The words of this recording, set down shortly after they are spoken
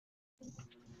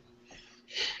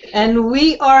And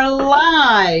we are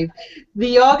live,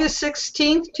 the August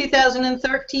 16th,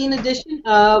 2013 edition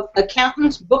of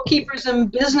Accountants, Bookkeepers,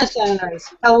 and Business Owners.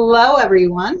 Hello,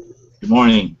 everyone. Good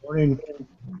morning. Morning.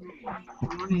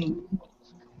 Good morning.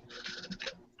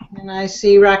 And I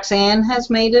see Roxanne has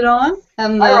made it on.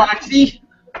 Hi, Roxy.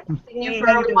 Seen you for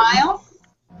a while.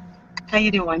 How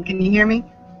you doing? Can you hear me?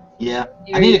 Yeah.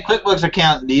 I need a QuickBooks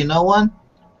account. Do you know one?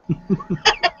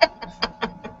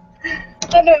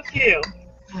 I know a few.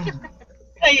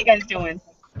 How you guys doing?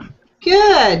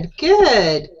 Good,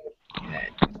 good.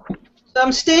 So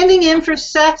I'm standing in for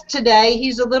Seth today.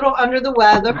 He's a little under the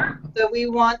weather, so we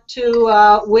want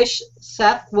to wish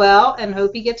Seth well and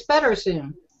hope he gets better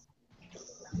soon.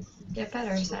 Get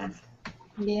better, Seth.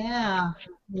 Yeah,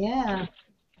 yeah.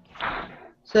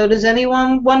 So does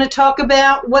anyone want to talk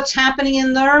about what's happening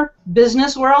in their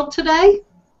business world today?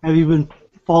 Have you been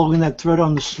following that thread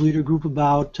on the Sleater group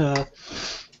about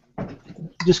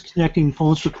disconnecting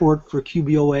phone support for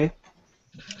QBOA?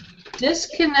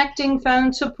 Disconnecting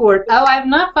phone support. Oh, I've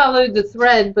not followed the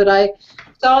thread, but I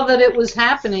saw that it was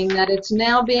happening, that it's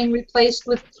now being replaced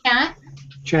with chat.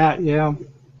 Chat, yeah.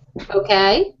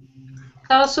 Okay.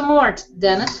 Tell us some more,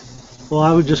 Dennis. Well,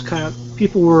 I would just kind of,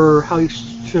 people were, how you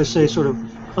should I say, sort of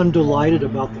undelighted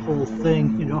about the whole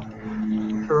thing, you know,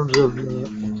 in terms of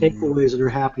takeaways that are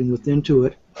happening with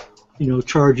Intuit, you know,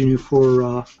 charging you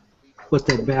for what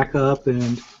that backup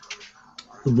and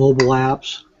the mobile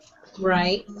apps.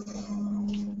 Right.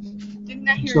 Didn't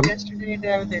I hear yesterday,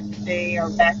 though, that they are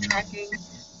backtracking?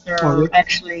 They're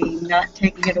actually not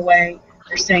taking it away.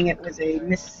 They're saying it was a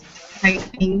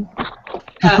mistyping.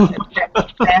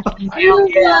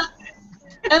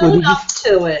 Own up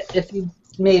to it if you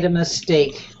made a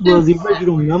mistake. Well, the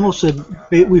original memo said,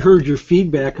 we heard your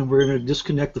feedback and we're going to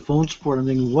disconnect the phone support. I'm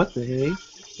thinking, what the hey?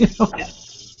 You know?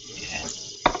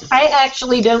 I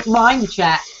actually don't mind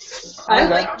chat. I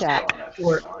like chat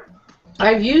support.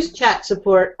 I've used chat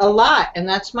support a lot, and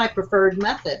that's my preferred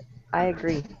method. I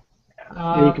agree.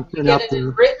 You can print out get it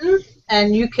written,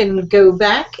 and you can go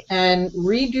back and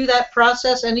redo that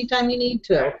process anytime you need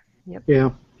to. Yep.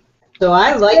 Yeah. So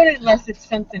I like it. Unless it's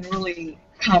something really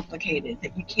complicated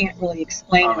that you can't really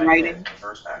explain in writing,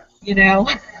 you know?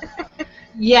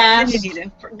 Yes.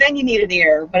 Then you need an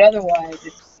ear, but otherwise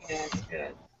it's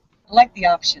good. I like the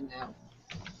option now.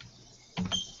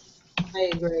 I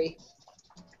agree.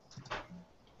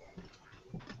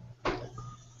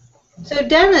 So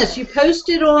Dennis, you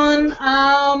posted on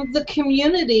the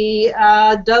community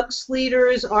Doug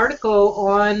Sleater's article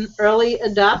on early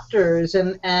adopters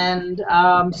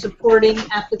and supporting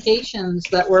applications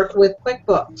that work with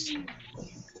QuickBooks.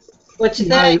 What you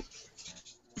think?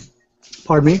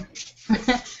 Pardon me?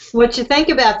 What you think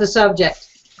about the subject?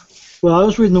 Well, I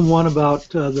was reading the one about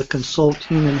the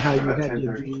consulting and how you had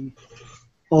to be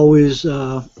always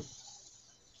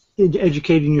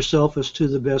educating yourself as to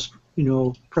the best, you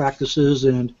know, practices,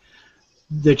 and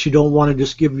that you don't want to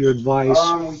just give your advice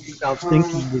without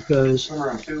thinking, because,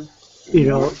 you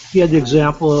know, he had the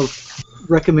example of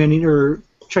recommending or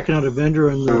checking out a vendor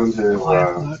and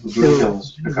he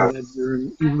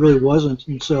really wasn't,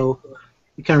 and so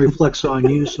it kind of reflects on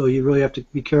you, so you really have to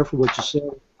be careful what you say.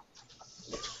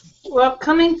 Well,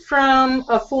 coming from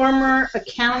a former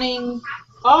accounting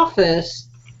office,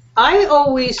 I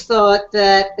always thought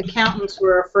that accountants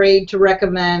were afraid to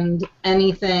recommend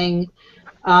anything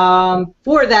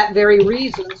for that very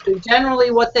reason. So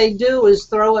generally what they do is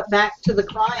throw it back to the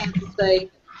client and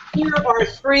say, here are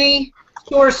 3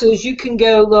 sources you can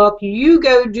go look, you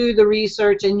go do the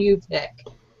research, and you pick.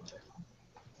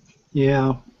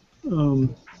 Yeah.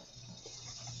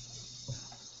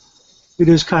 It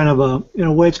is kind of a, in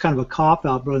a way, it's kind of a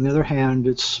cop-out, but on the other hand,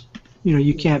 it's, you know,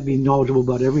 you can't be knowledgeable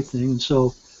about everything, and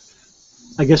so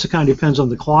I guess it kind of depends on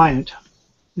the client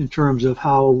in terms of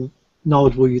how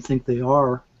knowledgeable you think they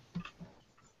are.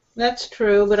 That's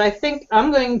true, but I think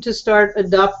I'm going to start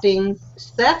adopting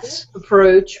Seth's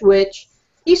approach, which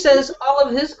he says all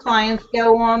of his clients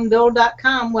go on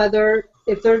Bill.com, whether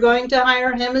if they're going to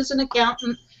hire him as an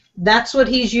accountant, that's what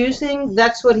he's using,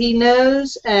 that's what he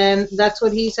knows, and that's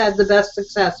what he's had the best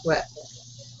success with.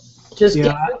 Just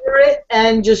get over it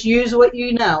and just use what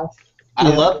you know. I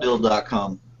love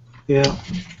Bill.com. Yeah.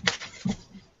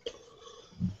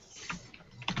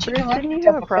 Didn't you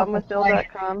have a problem with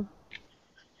Bill.com?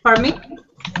 Pardon me?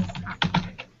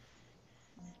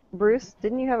 Bruce,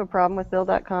 didn't you have a problem with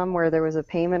Bill.com where there was a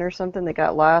payment or something that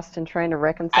got lost and trying to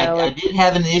reconcile it? I did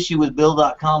have an issue with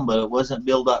Bill.com, but it wasn't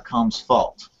Bill.com's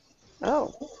fault.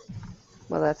 Oh.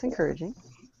 Well, that's encouraging.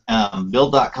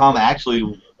 Bill.com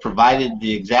actually provided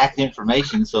the exact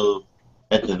information, so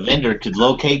that the vendor could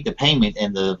locate the payment,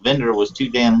 and the vendor was too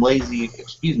damn lazy,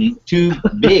 too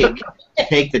big to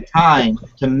take the time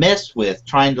to mess with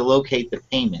trying to locate the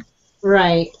payment.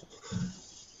 Right.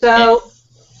 So And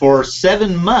for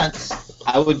 7 months,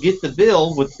 I would get the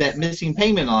bill with that missing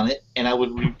payment on it, and I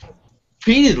would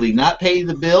repeatedly not pay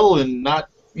the bill and not,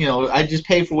 I just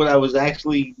pay for what I was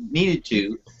actually needed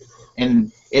to.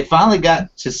 And it finally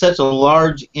got to such a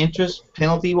large interest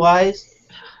penalty-wise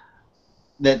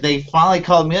that they finally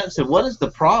called me up and said, "What is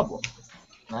the problem?"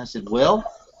 And I said, "Well,"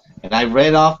 and I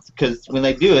read off, because when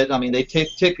they do it, I mean, they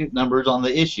take ticket numbers on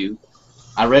the issue.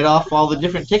 I read off all the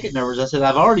different ticket numbers. I said,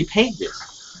 "I've already paid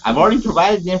this. I've already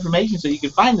provided the information so you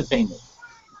can find the payment."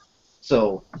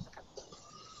 So,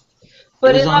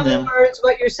 but in other words,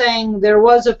 what you're saying, there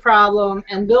was a problem,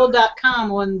 and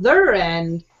Bill.com on their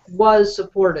end was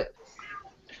supportive.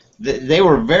 They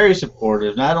were very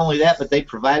supportive. Not only that, but they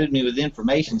provided me with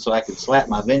information so I could slap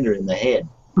my vendor in the head.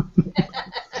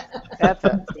 That's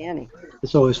outstanding.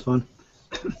 It's always fun.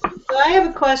 So I have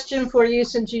a question for you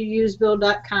since you use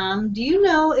Bill.com. Do you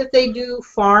know if they do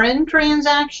foreign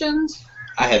transactions?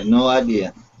 I have no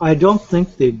idea. I don't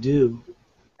think they do.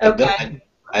 Okay.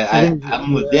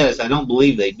 I'm with Dennis. I don't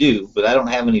believe they do, but I don't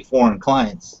have any foreign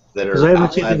clients that are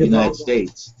outside the United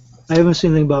States. I haven't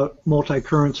seen anything about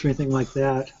multi-currency or anything like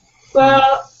that.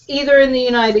 Well, either in the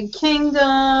United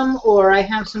Kingdom, or I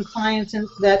have some clients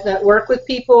that work with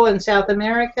people in South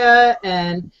America,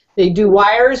 and they do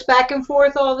wires back and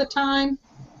forth all the time.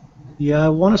 Yeah, I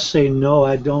want to say no.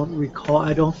 I don't recall.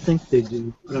 I don't think they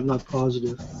do, but I'm not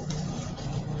positive.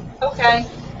 Okay.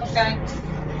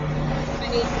 I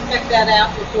need to check that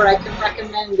out before I can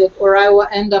recommend it, or I will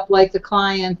end up like the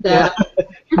client that...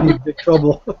 You're in big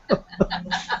trouble.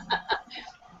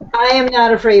 I am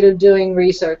not afraid of doing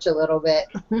research a little bit.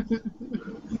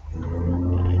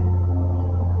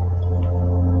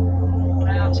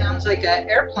 Wow, it sounds like an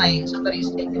airplane. Somebody's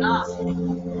taking off.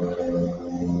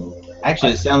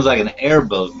 Actually, it sounds like an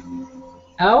airboat.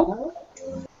 Oh?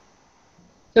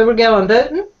 So we're going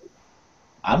boating?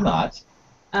 I'm not.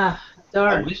 Ah, I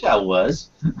darn. wish I was.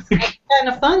 It's kind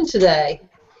of fun today.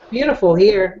 Beautiful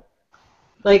here.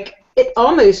 Like, it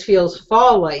almost feels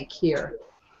fall-like here.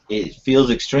 It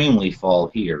feels extremely fall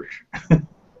here.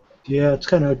 Yeah, it's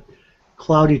kind of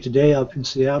cloudy today up in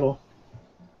Seattle.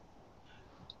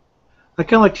 I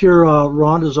kind of like to hear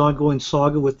Rhonda's ongoing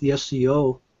saga with the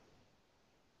SEO.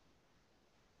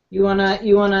 You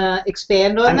wanna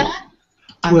expand on that?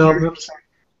 Well, remember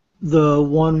the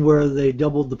one where they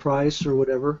doubled the price or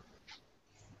whatever?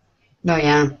 Oh,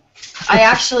 yeah. I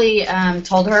actually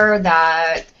told her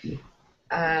that,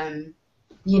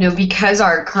 because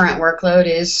our current workload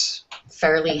is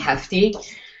fairly hefty,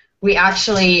 we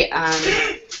actually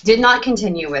did not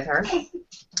continue with her.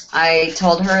 I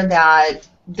told her that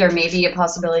there may be a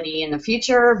possibility in the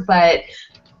future, but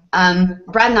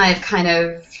Brad and I have kind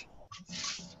of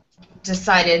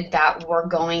decided that we're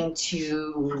going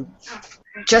to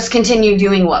just continue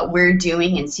doing what we're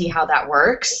doing and see how that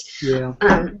works. Yeah.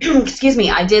 Excuse me,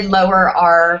 I did lower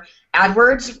our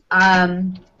AdWords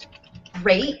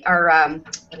rate, or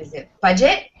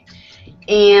budget,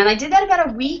 and I did that about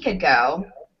a week ago,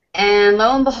 and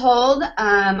lo and behold,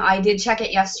 I did check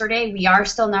it yesterday. We are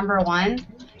still #1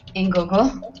 in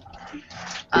Google.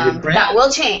 That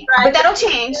will change, but that'll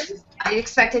change. I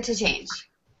expect it to change.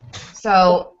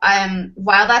 So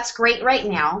while that's great right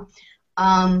now,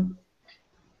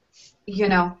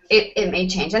 it may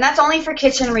change, and that's only for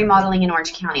kitchen remodeling in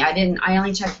Orange County. I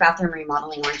only checked bathroom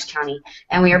remodeling in Orange County,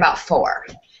 and we are about 4.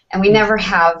 And we never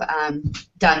have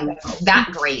done that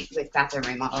great with bathroom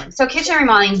remodeling. So kitchen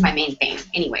remodeling is my main thing,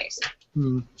 anyways.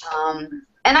 And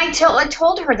I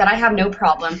told her that I have no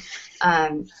problem,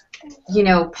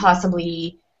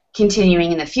 possibly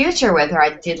continuing in the future with her.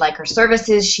 I did like her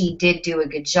services. She did do a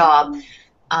good job.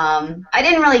 I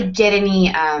didn't really get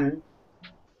any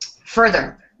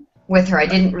further with her. I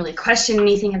didn't really question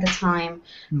anything at the time.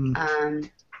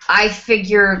 I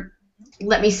figured,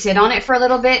 let me sit on it for a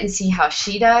little bit and see how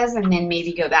she does, and then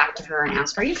maybe go back to her and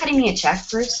ask her, "Are you cutting me a check,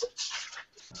 Bruce?"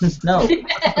 No.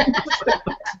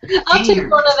 I'll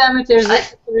take one of them if there's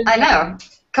I know. A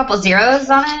couple zeros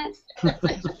on it.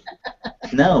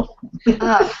 No.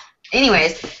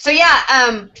 Anyways, so yeah,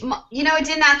 it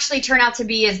didn't actually turn out to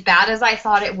be as bad as I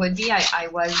thought it would be. I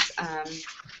was,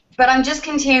 but I'm just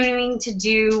continuing to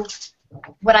do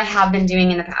what I have been doing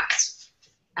in the past,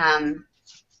 and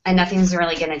nothing's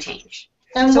really going to change.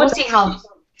 And so we'll see how.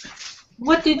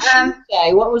 What did she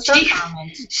say? What was her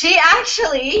comment? She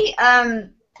actually,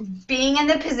 being in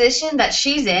the position that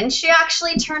she's in, she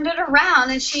actually turned it around,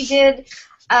 and she did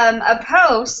a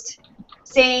post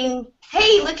saying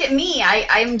hey, look at me.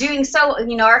 I'm doing so,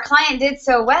 our client did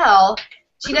so well.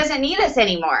 She doesn't need us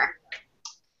anymore.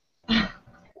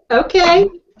 Okay.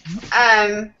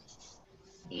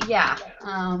 Yeah.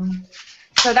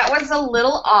 So that was a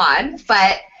little odd,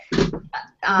 but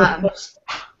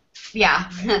yeah.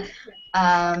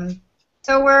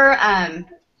 So we're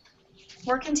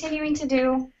continuing to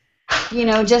do,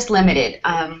 just limited.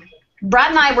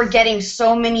 Brad and I were getting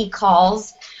so many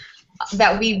calls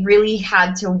that we really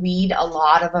had to weed a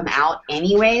lot of them out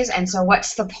anyways, and so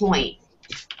what's the point?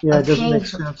 Yeah, of it doesn't paying make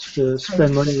for- sense to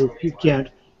spend money if you can't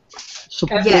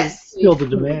support, Yes. fill the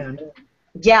demand.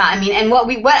 Yeah, I mean, and what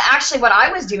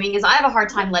I was doing is I have a hard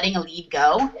time letting a lead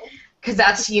go, because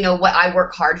that's, what I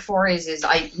work hard for is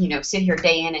I, sit here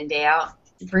day in and day out.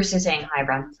 Bruce is saying hi,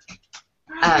 Brad.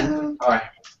 Hi.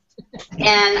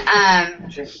 And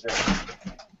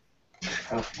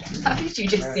how did you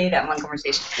just say that in one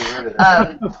conversation?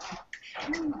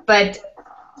 But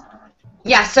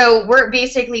yeah, so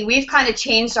we've kind of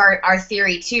changed our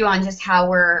theory too on just how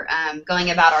we're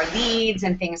going about our leads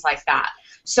and things like that.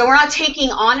 So we're not taking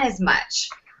on as much.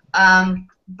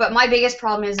 But my biggest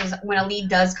problem is when a lead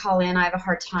does call in, I have a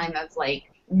hard time of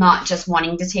not just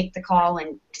wanting to take the call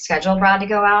and schedule Brad to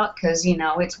go out, because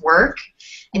it's work,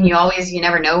 and you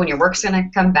never know when your work's going to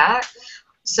come back.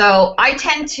 So I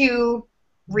tend to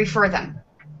refer them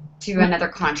to another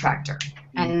contractor,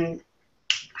 and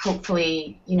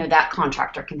hopefully that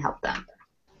contractor can help them.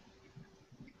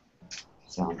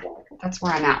 So that's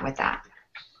where I'm at with that.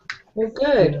 Well,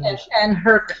 good. And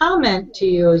her comment to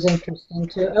you is interesting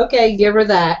too. Okay, give her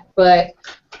that, but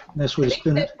That's what it's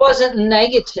been. it wasn't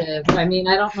negative. I mean,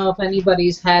 I don't know if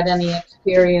anybody's had any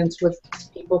experience with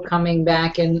people coming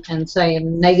back and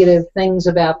saying negative things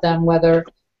about them, whether,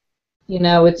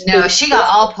 it's... No, she got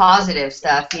all positive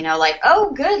stuff,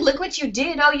 oh, good, look what you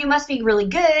did. Oh, you must be really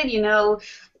good, so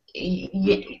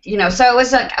it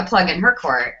was like a plug in her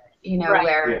court,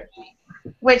 Right.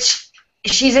 which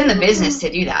she's in the business to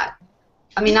do that.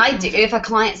 I mean, I do. If a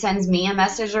client sends me a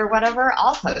message or whatever,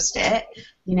 I'll post it,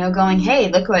 going, hey,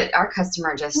 look what our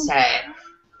customer just said.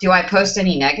 Do I post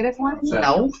any negative ones?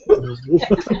 No.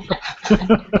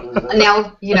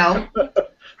 Now,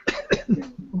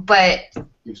 but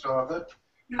You still have that?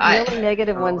 The only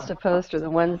negative ones to post are the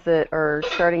ones that are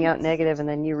starting out negative, and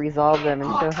then you resolve them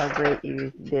and show how great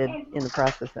you did in the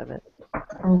process of it.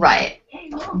 right.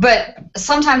 But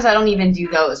sometimes I don't even do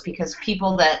those, because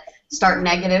people that start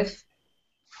negative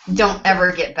don't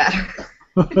ever get better.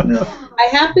 No. I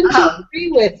happen to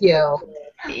agree with you.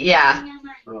 Yeah.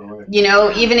 Oh,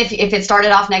 Even if it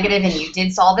started off negative and you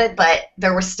did solve it, but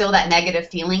there was still that negative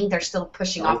feeling, they're still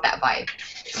pushing off that vibe.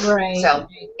 Right. So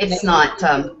it's not,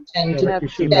 Tend to Not You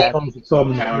too should bad. solve the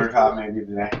problem. countertop maybe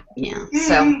today. yeah.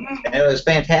 So And it was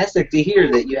fantastic to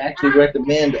hear that you actually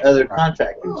recommend other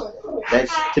contractors.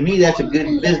 To me, that's a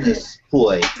good business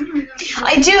ploy.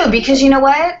 I do, because you know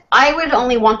what? I would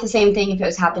only want the same thing if it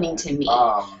was happening to me.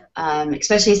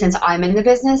 Especially since I'm in the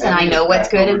business and I know what's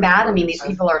good and bad. I mean, these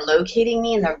people are locating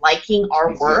me and they're liking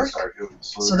our work,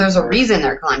 so there's a reason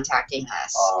they're contacting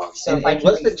us. So if I And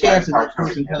can what's the chance of that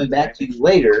person coming back to you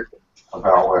later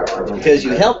About what? because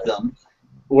you helped them,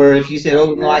 where if you said,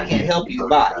 oh, no, I can't help you,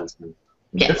 bye.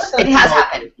 Yes, it has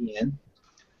happened,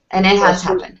 and it has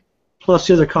happened. Plus,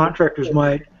 the other contractors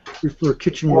might refer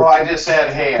kitchen Well, work. I just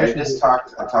said, hey, I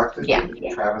talked to Yeah.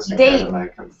 Travis They- again,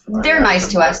 and They're nice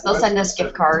to us. They'll send us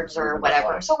gift cards or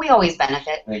whatever, so we always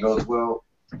benefit. And he goes, well,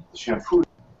 shampoo.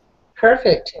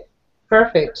 Perfect.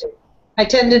 Perfect. I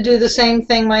tend to do the same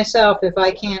thing myself. If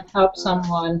I can't help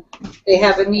someone, they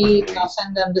have a need, I'll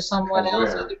send them to someone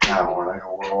else Where? Now, and I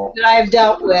go, well, that I've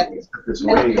dealt with. this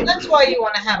way. And that's why you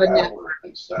want to have a network.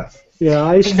 And stuff. Yeah,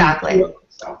 I used Exactly.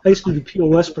 to do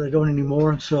POS, but I don't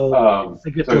anymore. So I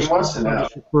get So he those wants calls. to I know.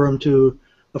 just refer them to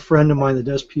a friend of mine that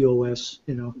does POS,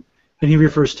 and he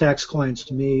refers tax clients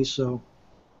to me. So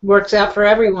Works out for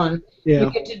everyone. yeah, You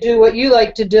get to do what you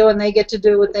like to do, and they get to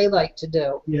do what they like to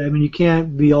do. yeah. I mean, you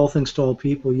can't be all things to all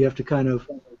people. You have to kind of.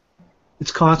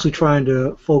 It's constantly trying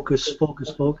to focus.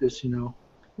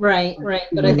 Right, right.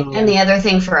 But I think And the other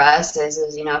thing for us is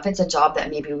if it's a job that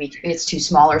maybe it's too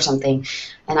small or something,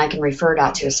 and I can refer it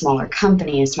out to a smaller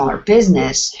company, a smaller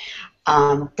business,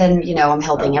 then I'm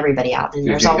helping everybody out. And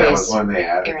Do you there's think that was always when they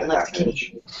added Aaron the loves the half kitty.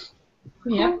 inch?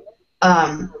 yeah.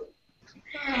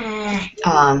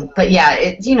 But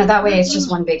yeah, that way it's just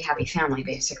one big happy family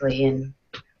basically, and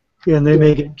Yeah, and they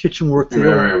may get kitchen work. They don't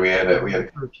Remember, we had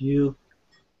refer to you.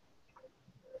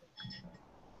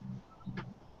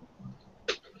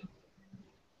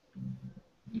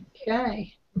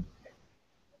 Okay.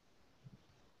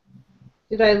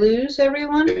 Did I lose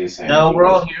everyone? No, we're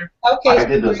all here. Okay.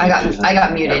 I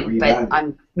got muted, but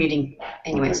I'm muting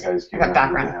anyways. I got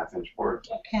background.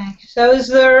 Okay. So is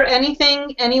there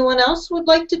anything anyone else would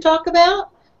like to talk about?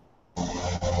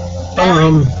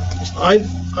 I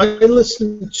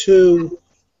listened to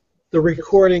the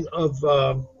recording of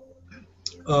the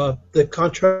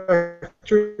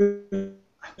contractor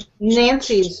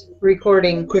Nancy's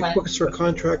recording. QuickBooks for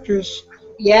contractors.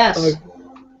 Yes.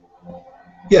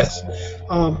 Yes,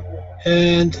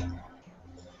 and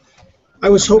I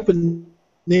was hoping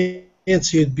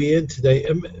Nancy would be in today.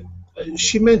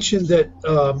 She mentioned that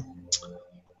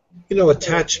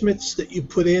attachments that you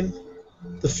put in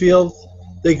the field,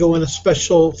 they go in a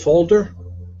special folder.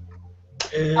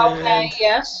 And Okay.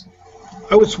 Yes.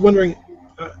 I was wondering,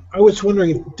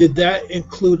 did that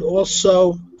include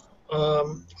also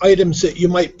items that you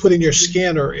might put in your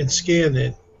scanner and scan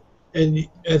in and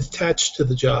attach to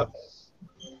the job?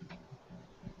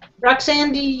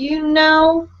 Roxanne, do you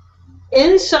know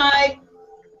inside?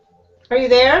 Are you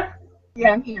there?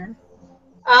 Yeah, I'm here.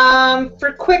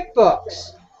 For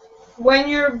QuickBooks, when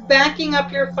you're backing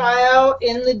up your file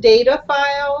in the data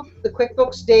file, the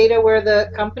QuickBooks data where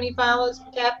the company file is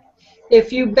kept,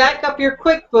 if you back up your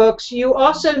QuickBooks, you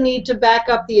also need to back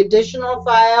up the additional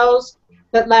files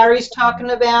that Larry's talking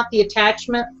about, the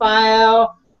attachment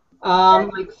file,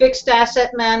 like fixed asset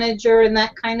manager and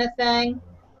that kind of thing.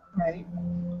 Right.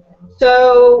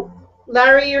 So,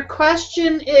 Larry, your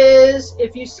question is,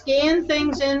 if you scan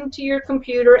things into your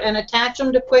computer and attach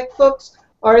them to QuickBooks,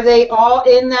 are they all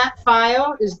in that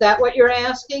file? Is that what you're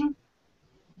asking?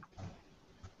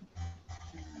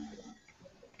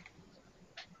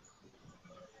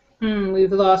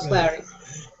 We've lost Larry.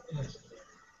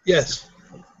 Yes.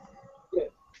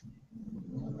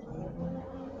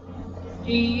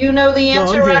 Do you know the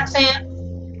answer, No, I'm here. Roxanne?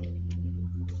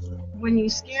 When you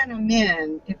scan them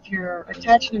in, if you're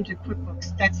attaching them to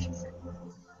QuickBooks, that's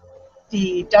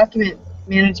the document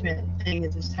management thing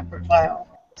is a separate file.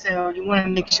 So you want to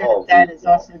make sure that is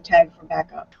also tagged for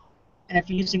backup. And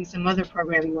if you're using some other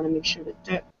program, you want to make sure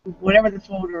that whatever the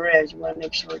folder is, you want to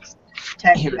make sure it's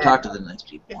tagged Here for to backup. talk to the nice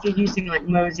people. If you're using like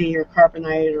Mozy or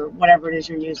Carbonite or whatever it is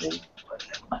you're using,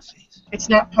 it's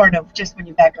not part of just when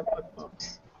you back up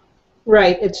QuickBooks.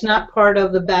 Right, it's not part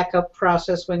of the backup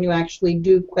process when you actually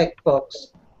do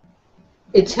QuickBooks.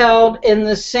 It's held in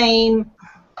the same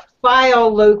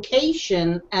file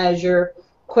location as your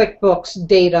QuickBooks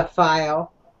data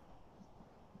file.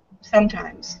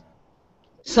 Sometimes.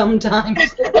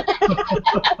 Sometimes.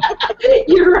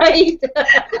 You're right.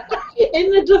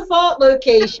 In the default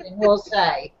location, we'll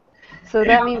say. So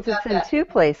that means it's in two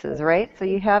places, right? So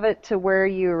you have it to where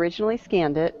you originally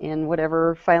scanned it in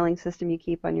whatever filing system you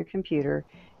keep on your computer.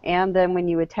 And then when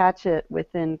you attach it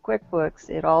within QuickBooks,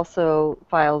 it also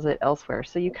files it elsewhere.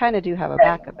 So you kind of do have a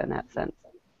backup in that sense.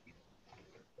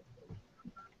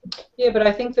 Yeah, but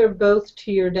I think they're both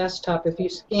to your desktop. If you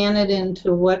scan it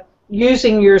into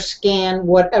using your scan,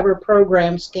 whatever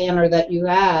program scanner that you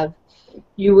have,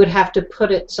 you would have to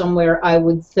put it somewhere, I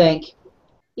would think,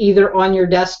 either on your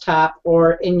desktop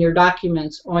or in your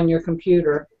documents on your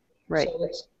computer. Right. So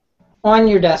it's on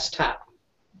your desktop.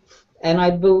 And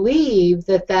I believe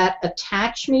that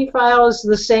attach me file is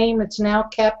the same. It's now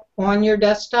kept on your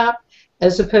desktop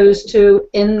as opposed to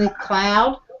in the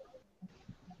cloud.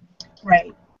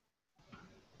 Right.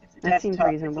 That seems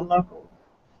reasonable. It's a local.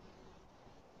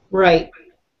 Right.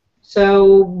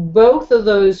 So both of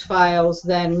those files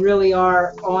then really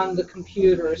are on the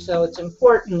computer, so it's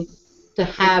important to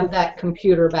have that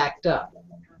computer backed up.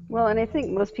 Well, and I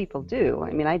think most people do.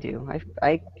 I mean, I do.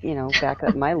 I back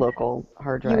up my local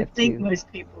hard drive. You would think too. most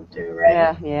people do,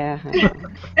 right? Yeah. I know.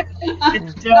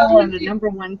 It's still one of the number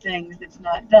one things that's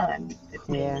not done.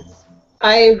 Yeah.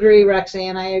 I agree,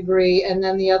 Roxanne, I agree. And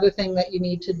then the other thing that you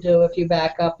need to do if you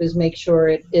back up is make sure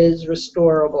it is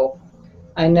restorable.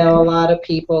 I know a lot of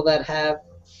people that have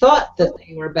thought that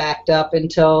they were backed up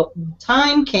until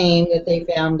time came that they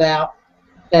found out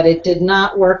that it did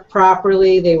not work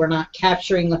properly. They were not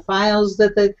capturing the files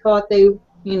that they thought they,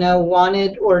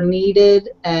 wanted or needed,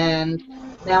 and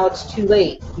now it's too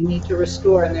late. You need to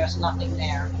restore, and there's nothing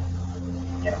there.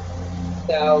 Yeah.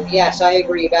 So yes, I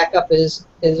agree. Backup is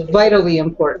vitally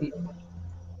important.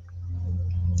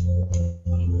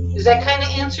 Does that kind of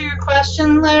answer your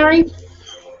question, Larry?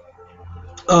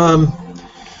 I'm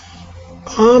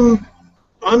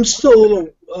still a little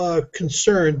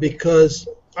concerned because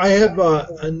I have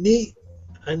a neat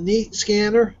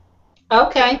scanner,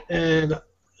 Okay. and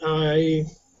I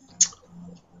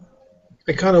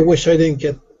kind of wish I didn't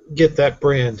get that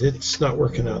brand. It's not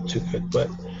working out too good, but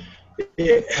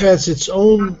it has its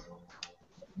own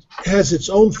has its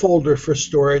own folder for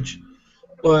storage,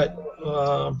 but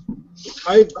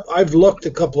I've looked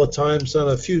a couple of times on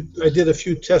a few. I did a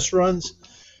few test runs,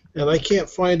 and I can't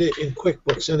find it in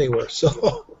QuickBooks anywhere.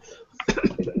 So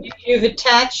You've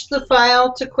attached the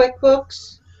file to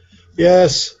QuickBooks?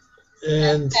 yes,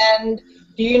 and And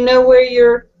do you know where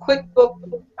your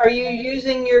QuickBook, are you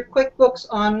using your QuickBooks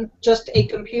on just a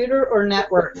computer or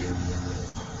network?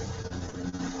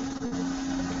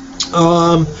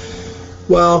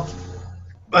 well,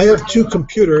 I have two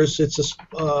computers. It's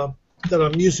that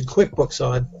I'm using QuickBooks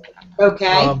on.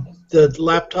 Okay. The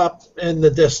laptop and the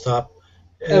desktop,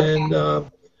 and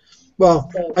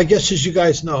well, I guess as you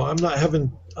guys know, I'm not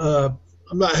having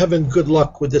good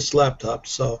luck with this laptop,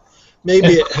 so maybe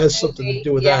it has something to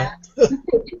do with that.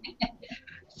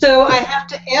 So I have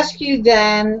to ask you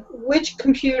then, which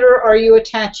computer are you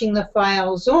attaching the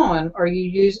files on? Are you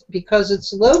using, because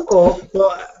it's local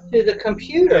to the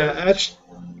computer? Actually,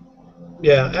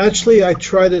 I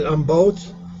tried it on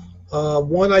both.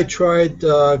 One I tried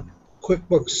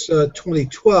QuickBooks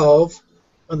 2012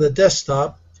 on the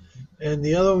desktop, and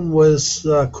the other one was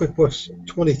QuickBooks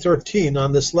 2013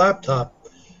 on this laptop.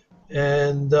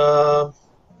 And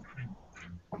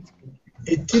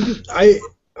it didn't.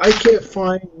 I can't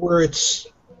find where it's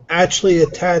actually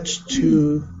attached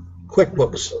to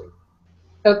QuickBooks.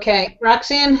 Okay,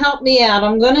 Roxanne, help me out.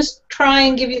 I'm going to try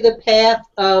and give you the path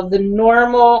of the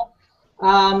normal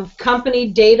company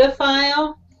data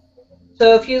file.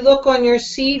 So if you look on your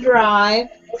C drive,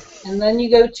 and then you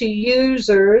go to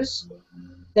users,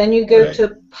 then you go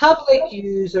to public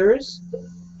users,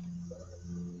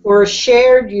 or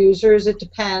shared users, it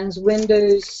depends.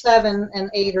 Windows 7 and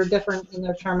 8 are different in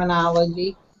their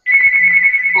terminology.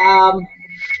 And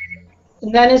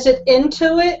then is it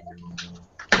Intuit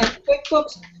and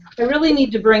QuickBooks? I really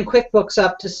need to bring QuickBooks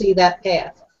up to see that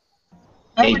path.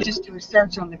 I would just do a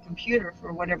search on the computer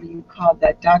for whatever you call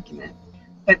that document.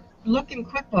 But look in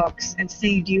QuickBooks and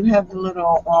see, do you have the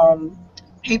little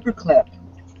paper clip,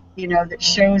 you know, that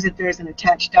shows that there's an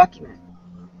attached document?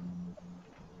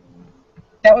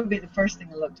 That would be the first thing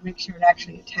to look, to make sure it's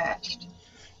actually attached.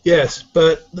 Yes,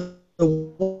 but the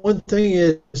one thing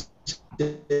is,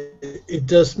 it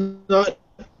does not.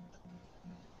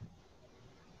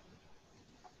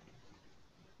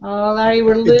 Oh, Larry,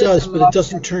 we're losing. It does, but it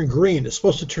doesn't turn green. It's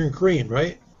supposed to turn green,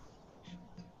 right?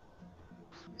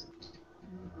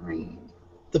 Green.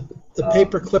 The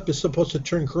paper clip is supposed to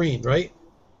turn green, right?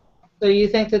 So you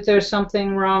think that there's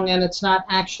something wrong and it's not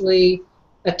actually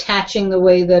attaching the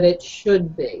way that it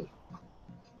should be?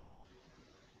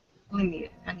 I need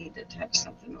to attach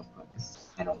something real quick.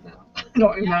 I don't know. I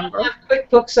don't remember. I have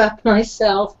QuickBooks up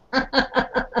myself.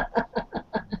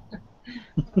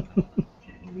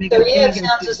 So yeah, it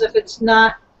sounds as if it's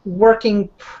not working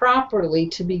properly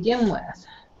to begin with.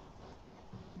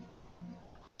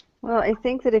 Well, I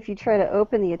think that if you try to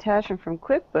open the attachment from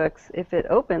QuickBooks, if it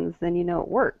opens, then you know it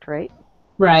worked, right?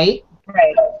 Right.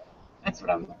 Right. That's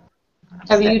what I'm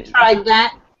Have you tried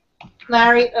that,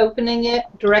 Larry, opening it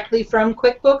directly from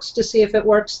QuickBooks to see if it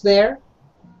works there?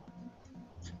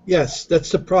 Yes,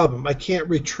 that's the problem. I can't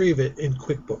retrieve it in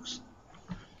QuickBooks.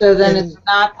 So then it's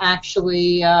not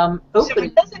actually open. So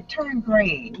it doesn't turn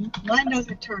green. Mine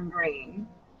doesn't turn green.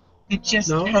 It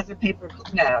just has a paper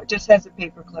clip. No, it just has a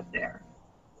paper clip there.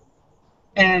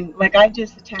 And like I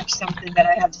just attached something that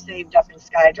I have saved up in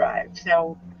SkyDrive.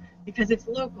 So because it's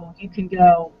local, you can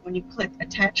go, when you click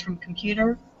attach from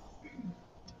computer,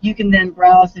 you can then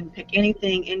browse and pick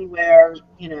anything, anywhere,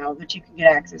 you know, that you can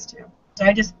get access to. So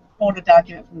I just pulled a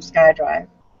document from SkyDrive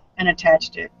and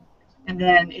attached it. And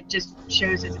then it just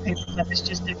shows as a paper clip. It's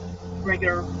just a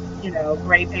regular, you know,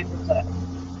 gray paper clip.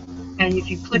 And if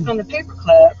you click on the paper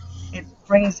clip, it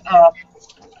brings up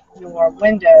your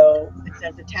window that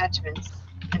says attachments,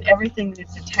 and everything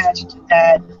that's attached to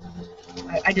that,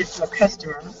 I did to a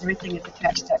customer, everything that's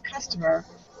attached to that customer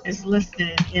is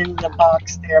listed in the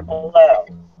box there below.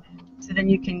 So then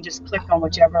you can just click on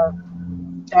whichever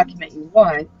document you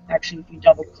want. Actually, if you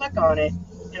double click on it,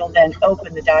 it'll then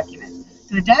open the document.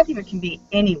 So the document can be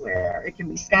anywhere. It can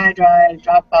be SkyDrive,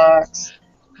 Dropbox,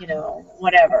 you know,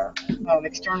 whatever.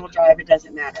 External drive, it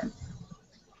doesn't matter.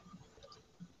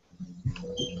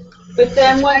 But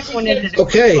then try once going you into get the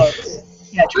Okay. QuickBooks.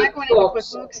 Yeah, try going into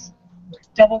QuickBooks.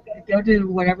 Go to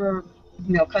whatever,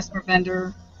 you know, customer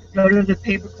vendor. Go to the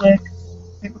paperclip.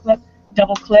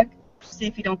 Double click. See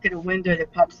if you don't get a window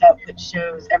that pops up that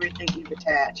shows everything you've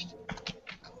attached.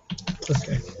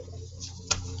 Okay.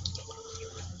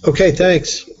 Okay,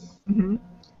 thanks. Mm-hmm.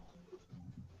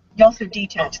 You also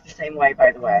detach the same way,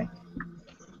 by the way.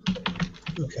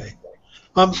 Okay.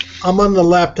 I'm on the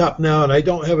laptop now, and I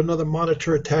don't have another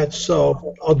monitor attached,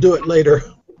 so I'll do it later.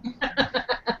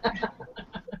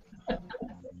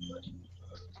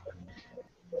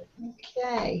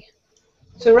 Okay.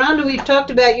 So, Rhonda, we've talked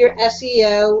about your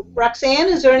SEO. Roxanne,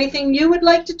 is there anything you would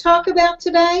like to talk about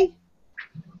today?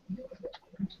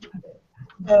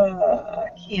 I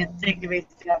can't think of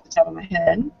anything off the top of my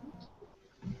head.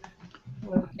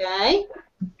 Okay.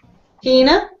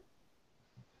 Tina?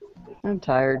 I'm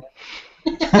tired.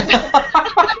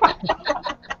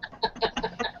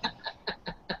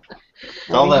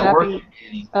 All that work.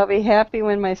 I'll be happy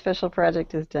when my special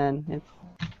project is done.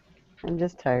 I'm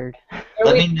just tired.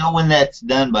 Let me know when that's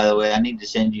done, by the way. I need to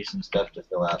send you some stuff to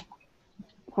fill out.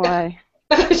 Why?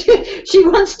 She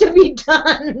wants to be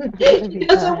done. She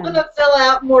doesn't want to fill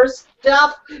out more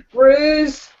stuff,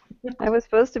 Bruce. I was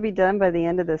supposed to be done by the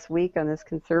end of this week on this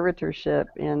conservatorship,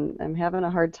 and I'm having a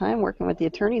hard time working with the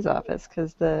attorney's office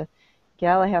because the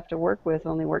gal I have to work with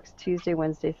only works Tuesday,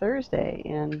 Wednesday, Thursday,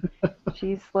 and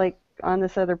she's like on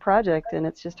this other project, and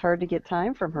it's just hard to get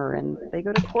time from her, and they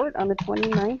go to court on the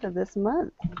 29th of this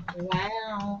month.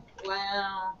 Wow,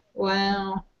 wow,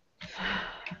 wow.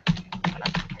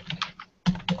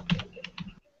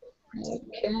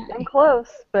 Okay. I'm close,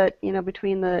 but you know,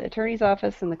 between the attorney's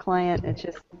office and the client, it's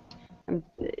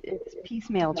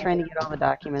piecemeal trying to get all the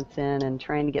documents in and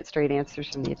trying to get straight answers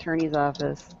from the attorney's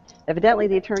office. Evidently,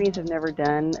 the attorneys have never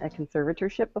done a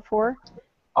conservatorship before.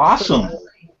 Awesome. So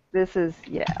this is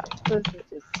just,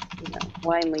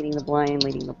 blind leading the blind,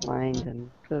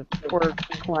 and the poor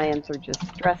clients are just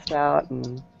stressed out,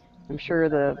 and I'm sure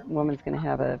the woman's going to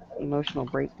have an emotional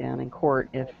breakdown in court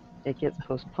if it gets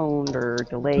postponed or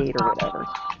delayed or whatever.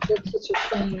 It's such a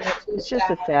shame. It's just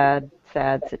a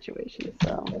sad situation.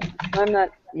 So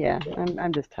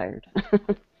I'm just tired.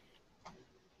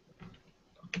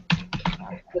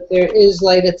 But there is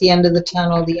light at the end of the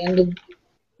tunnel.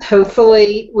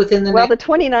 Hopefully within the Well, the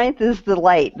 29th is the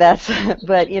light.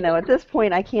 But you know, at this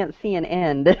point, I can't see an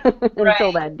end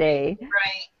until that day.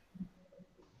 Right.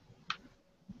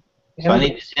 So I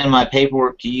need to send my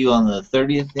paperwork to you on the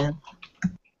 30th then?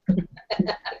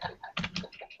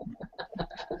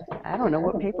 I don't know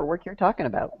what paperwork you're talking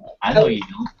about. I know you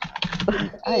don't.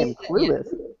 I am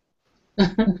clueless.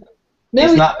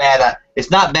 It's not bad. It's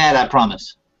not bad, I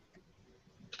promise.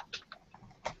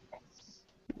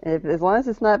 As long as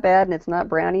it's not bad and it's not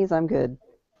brownies, I'm good.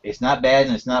 It's not bad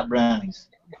and it's not brownies.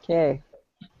 Okay.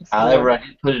 However, I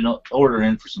did put an order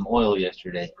in for some oil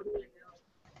yesterday.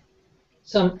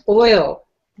 Some oil.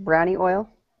 Brownie oil?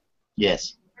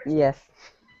 Yes. Yes.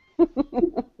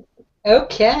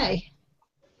 Okay.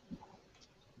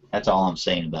 That's all I'm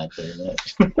saying about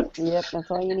that. Yep, that's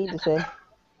all you need to say.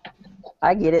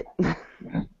 I get it.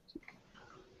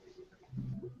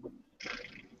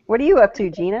 What are you up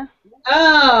to, Gina?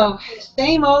 Oh,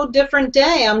 same old, different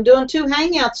day. I'm doing 2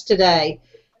 Hangouts today.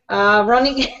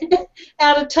 Running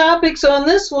out of topics on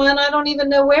this one. I don't even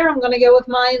know where I'm going to go with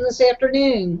mine this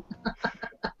afternoon.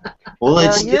 Well,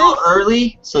 it's still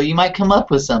early, so you might come up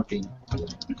with something.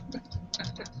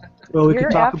 Well, we Your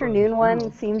could talk afternoon about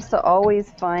one seems to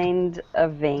always find a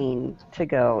vein to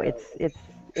go.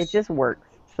 It just works.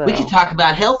 So. We could talk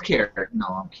about healthcare. No,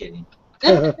 I'm kidding.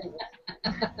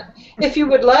 If you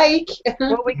would like.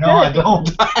 Well, we could. No, I don't.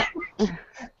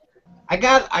 I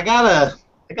got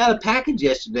a package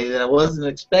yesterday that I wasn't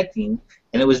expecting,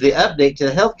 and it was the update to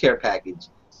the healthcare package.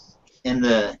 And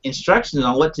the instructions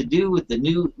on what to do with the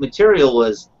new material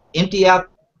was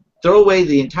throw away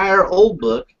the entire old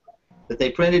book that they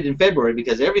printed in February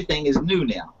because everything is new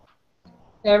now.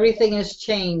 Everything has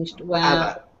changed.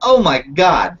 Wow. Oh my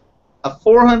God. A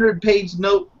 400-page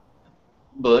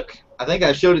notebook. I think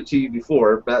I showed it to you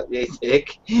before, about yay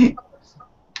thick.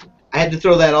 I had to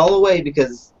throw that all away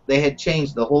because they had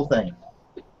changed the whole thing.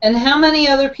 And how many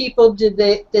other people did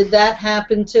that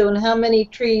happen to, and how many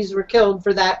trees were killed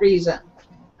for that reason?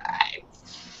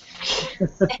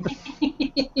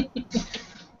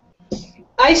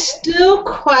 I still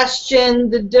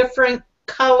question the different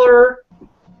color,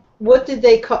 what did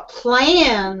they call,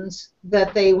 plans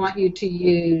that they want you to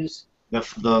use.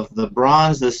 The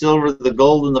bronze, the silver, the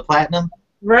gold, and the platinum?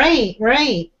 Right,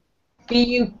 right. Do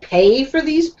you pay for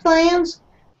these plans?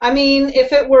 I mean,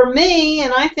 if it were me,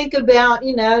 and I think about,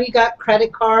 you got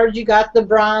credit cards, you got the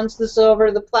bronze, the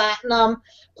silver, the platinum.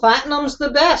 Platinum's the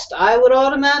best. I would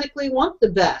automatically want the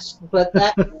best, but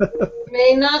that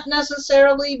may not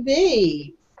necessarily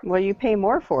be. Well, you pay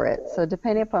more for it. So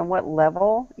depending upon what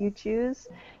level you choose,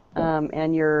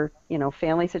 and your,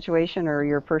 family situation or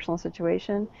your personal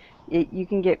situation, you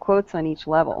can get quotes on each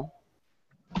level.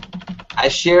 I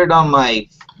shared on my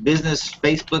business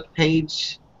Facebook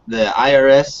page the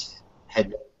IRS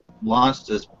had launched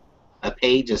a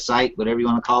page, a site, whatever you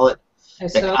want to call it,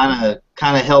 that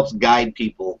kind of helps guide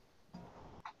people,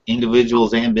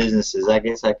 individuals and businesses. I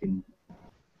guess I can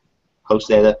post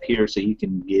that up here so you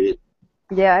can get it.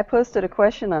 Yeah, I posted a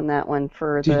question on that one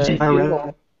for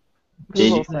the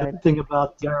Google side. Thing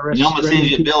about the IRS. You almost send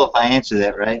you a bill if I answer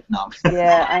that, right? No.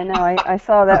 Yeah, I know. I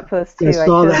saw that post too. I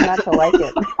saw chose that. not to like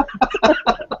it.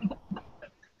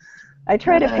 I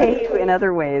try to pay you in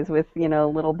other ways with,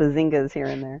 little bazingas here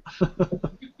and there.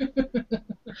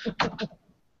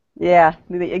 Yeah,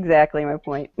 exactly my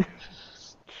point.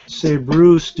 Say,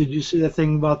 Bruce, did you see that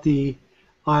thing about the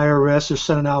IRS are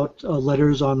sending out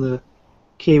letters on the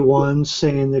K1s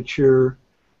saying that you're,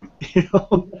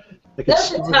 like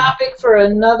That's a topic for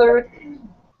another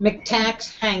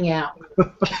McTax Hangout.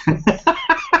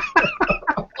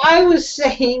 I was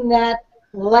saying that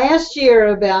last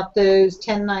year about those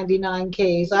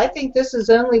 1099-Ks. I think this is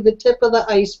only the tip of the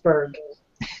iceberg.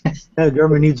 Yeah, the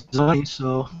government needs money,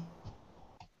 so.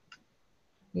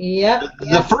 Yep.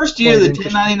 The first year the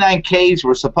 1099-Ks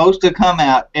were supposed to come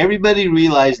out, everybody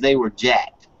realized they were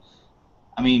jacked.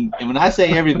 I mean, and when I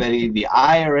say everybody, the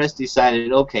IRS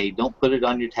decided, okay, don't put it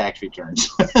on your tax returns.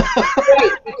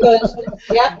 Right, because,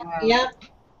 yep.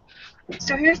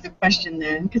 So here's the question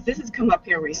then, because this has come up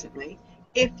here recently.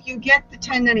 If you get the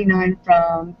 1099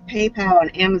 from PayPal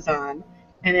and Amazon,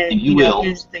 and it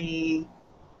is the,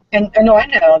 and no, I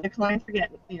know the clients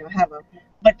forget, have them,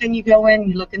 but then you go in,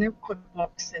 you look in their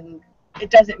QuickBooks, and it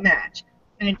doesn't match,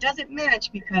 and it doesn't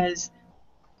match because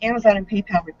Amazon and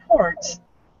PayPal reports,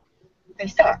 they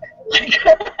suck. Like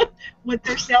what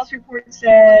their sales report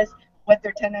says, what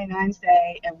their 1099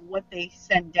 say, and what they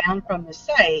send down from the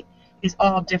site is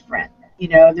all different.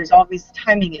 There's all these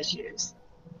timing issues.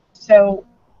 So,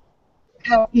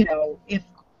 how, if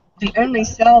they only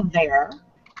sell there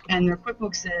and their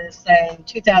QuickBooks is saying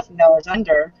 $2,000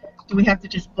 under, do we have to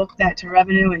just book that to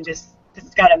revenue and just, because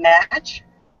it's got to match?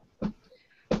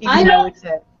 I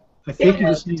think you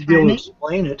just need to be able to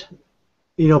explain it.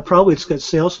 Probably it's got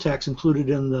sales tax included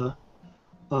in the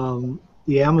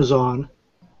Amazon.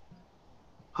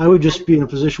 I would just be in a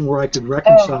position where I could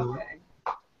reconcile it.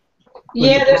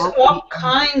 Yeah, there's all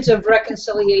kinds of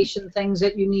reconciliation things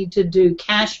that you need to do.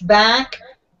 Cash back,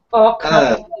 all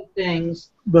kinds of things.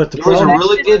 But there was a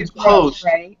really good post.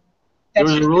 Right? There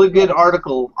was a really good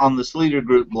article on the Sleater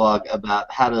Group blog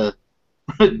about how to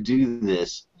do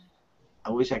this.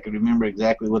 I wish I could remember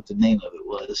exactly what the name of it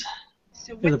was.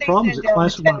 So the problem is the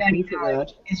clients want to pay for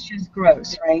that. It's just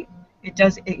gross, right? It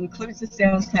includes the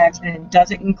sales tax and it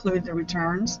doesn't include the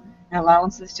returns and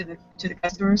allowances to the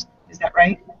customers. Is that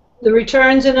right? The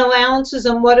returns and allowances,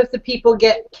 and what if the people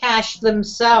get cash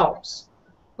themselves?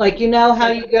 Like, how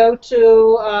you go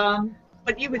to...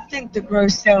 But you would think the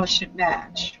gross sales should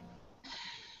match,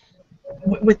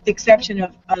 with the exception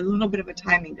of a little bit of a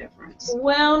timing difference.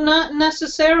 Well, not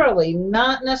necessarily.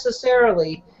 Not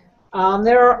necessarily.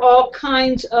 There are all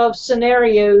kinds of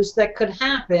scenarios that could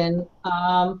happen.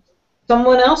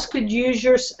 Someone else could use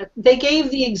your... They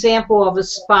gave the example of a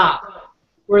spa,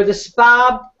 where the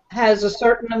spa has a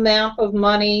certain amount of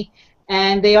money,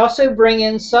 and they also bring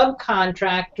in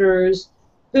subcontractors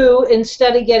who,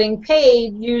 instead of getting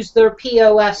paid, use their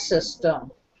POS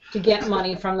system to get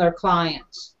money from their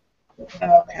clients.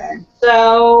 Okay.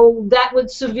 So that would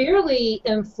severely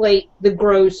inflate the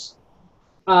gross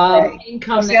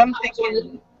income. See, I'm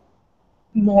thinking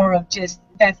more of just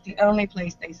that's the only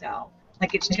place they sell.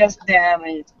 Like it's just them,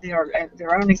 and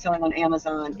they're only selling on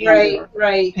Amazon. And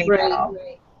Right. PayPal.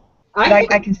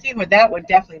 I can see where that would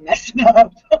definitely mess it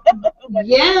up.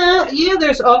 yeah,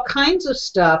 there's all kinds of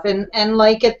stuff, and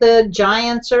like at the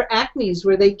Giants or Acme's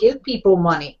where they give people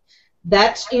money.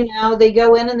 That's, they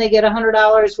go in and they get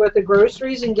 $100 worth of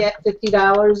groceries and get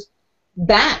 $50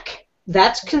 back.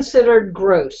 That's considered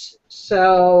gross.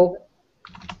 So,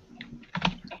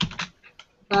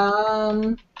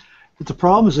 but the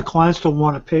problem is the clients don't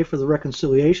want to pay for the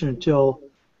reconciliation until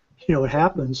it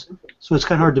happens, so it's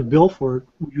kind of hard to bill for it.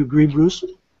 Would you agree, Bruce?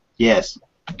 Yes.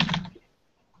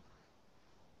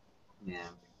 Yeah.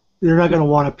 They're not going to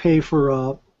want to pay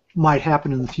for might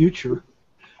happen in the future,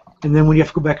 and then when you have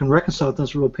to go back and reconcile it,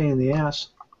 that's a real pain in the ass.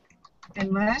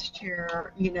 And last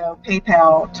year,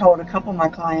 PayPal told a couple of my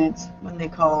clients when they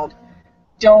called,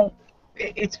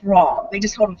 it's wrong. They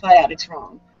just told them flat out it's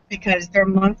wrong, because their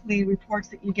monthly reports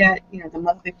that you get, the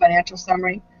monthly financial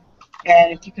summary,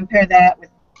 and if you compare that with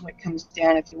what comes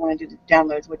down if you want to do the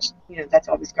downloads, which that's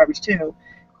always garbage too,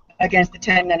 against the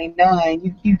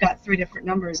 1099, you've got 3 different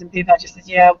numbers, and PayPal just says,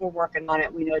 yeah, we're working on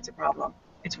it, we know it's a problem,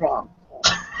 it's wrong.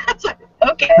 It's like,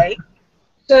 okay.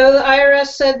 So the IRS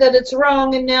said that it's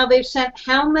wrong, and now they've sent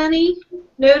how many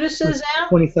notices out?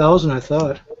 20,000, I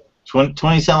thought.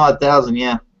 20 some odd thousand,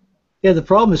 yeah. Yeah, the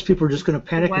problem is people are just going to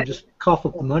panic What? and just cough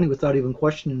up the money without even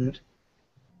questioning it.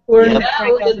 Or Yep.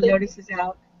 no, 20,000 notices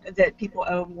out that people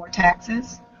owe more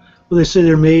taxes. Well, they say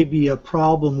there may be a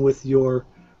problem with your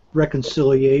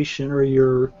reconciliation or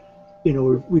your,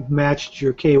 we've matched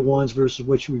your K1s versus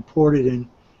what you reported, and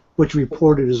what you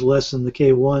reported is less than the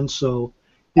K1, so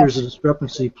here's a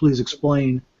discrepancy, please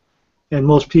explain. And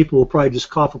most people will probably just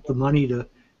cough up the money to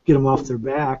get them off their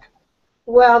back.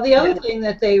 Well, the other thing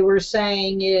that they were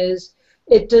saying is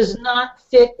it does not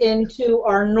fit into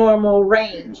our normal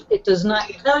range. It does not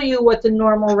tell you what the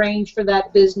normal range for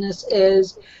that business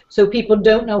is, so people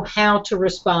don't know how to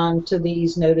respond to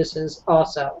these notices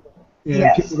also. And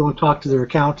Yes. people don't talk to their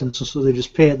accountants, and so they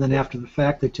just pay it, and then after the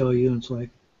fact they tell you, and it's like,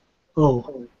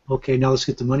 oh, okay, now let's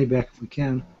get the money back if we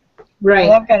can. Right.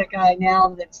 Well, I've got a guy now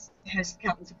that has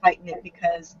accountants fighting it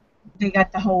because they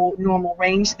got the whole normal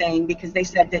range thing because they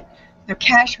said that their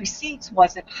cash receipts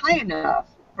wasn't high enough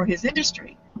for his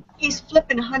industry. He's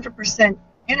flipping 100%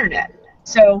 internet.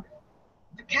 So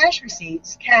the cash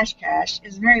receipts, cash,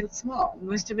 is very small.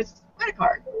 Most of it's credit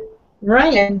card.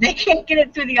 Right. And they can't get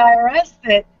it through the IRS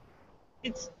that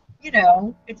it's,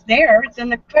 it's there. It's in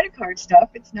the credit card stuff.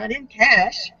 It's not in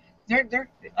cash. The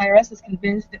IRS is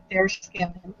convinced that they're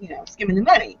skimming the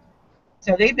money.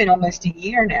 So they've been almost a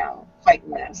year now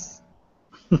fighting this.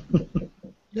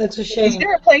 That's a Is shame.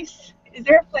 there a place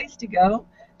to go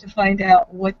to find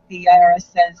out what the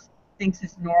IRS thinks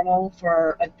is normal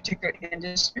for a particular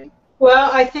industry? Well,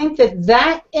 I think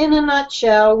that in a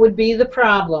nutshell would be the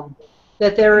problem,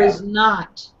 that there is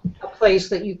not a place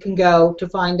that you can go to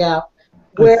find out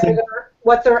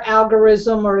what their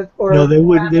algorithm or No, they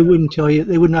wouldn't tell you.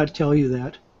 They would not tell you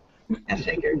that. I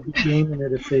figured. You'd be gaming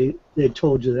it if they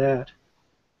told you that.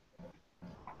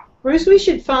 Bruce, we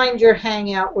should find your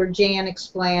Hangout where Jan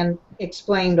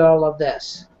explained all of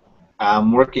this.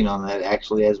 I'm working on that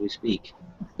actually as we speak.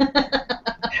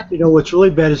 What's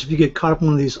really bad is if you get caught up in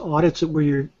one of these audits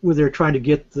where they're trying to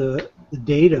get the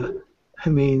data. I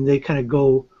mean, they kind of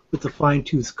go with the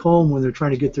fine-tooth comb when they're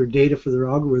trying to get their data for their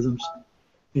algorithms,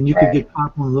 and you could get caught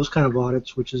up in one of those kind of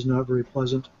audits, which is not very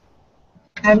pleasant.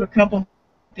 I have a couple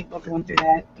people going through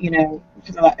that,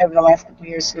 over the last couple of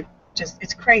years. So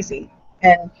it's crazy.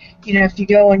 And, if you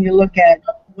go and you look at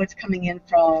what's coming in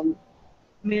from,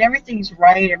 everything's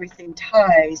right, everything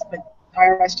ties, but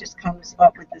IRS just comes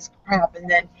up with this crap. And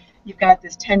then you've got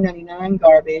this 1099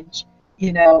 garbage,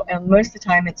 and most of the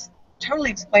time it's totally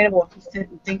explainable if you sit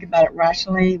and think about it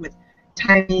rationally with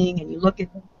timing and you look at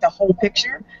the whole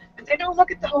picture. But they don't look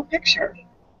at the whole picture.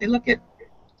 They look at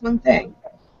one thing.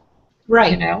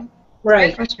 Right. It's Right.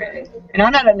 very frustrating. And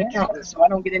I'm not an accountant, so I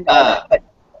don't get into all that, but,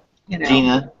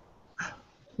 Gina,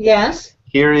 Yes.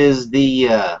 here is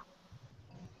the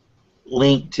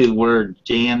link to where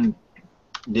Jan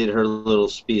did her little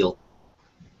spiel.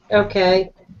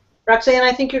 Okay. Roxanne,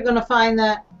 I think you're going to find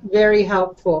that very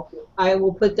helpful. I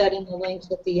will put that in the links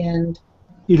at the end.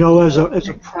 As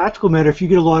a practical matter, if you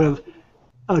get a lot of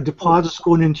deposits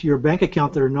going into your bank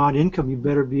account that are not income, you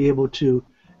better be able to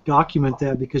document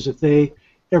that, because if they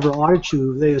ever audit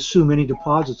you, they assume any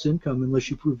deposit's income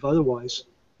unless you prove otherwise.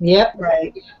 Yep.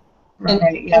 Right. And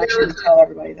Yeah, they should tell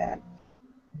everybody that.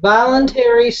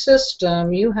 Voluntary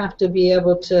system, you have to be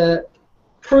able to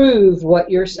prove what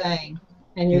you're saying,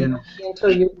 and you're not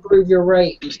until you prove you're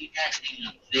right.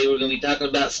 They were going to be talking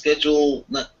about schedule.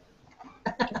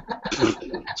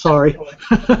 Sorry.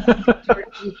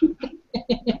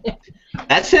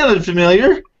 That sounded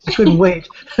familiar. Couldn't wait.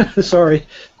 Sorry.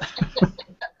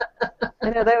 I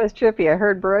know, that was trippy. I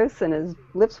heard Bruce and his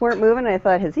lips weren't moving. I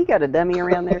thought, has he got a dummy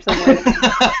around there somewhere?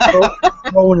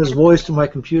 Throwing his voice to my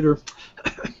computer.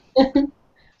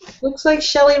 Looks like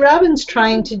Shelley Robbins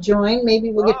trying to join.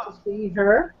 Maybe we'll get to see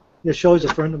her. Yeah, Shelley's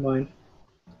a friend of mine.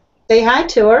 Say hi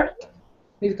to her.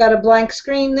 We've got a blank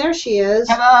screen. There she is.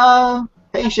 Hello.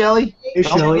 Hey, Shelley. Hey,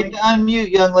 Don't Shelley. forget to unmute,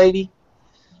 young lady.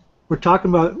 We're trying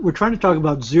to talk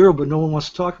about zero, but no one wants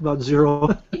to talk about zero.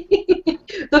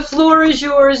 The floor is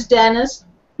yours, Dennis.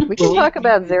 We can talk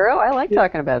about zero. I like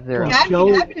talking about zero. Yeah, I'd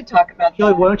Shelley- be happy to talk about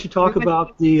Shelley, that. why don't you talk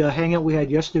about the hangout we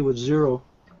had yesterday with Zero?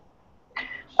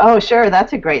 Oh, sure.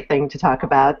 That's a great thing to talk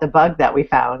about, the bug that we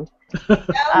found.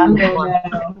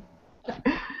 No.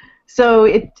 So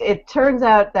it turns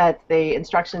out that the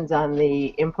instructions on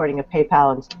the importing of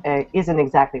PayPal isn't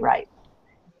exactly right.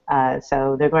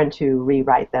 So they're going to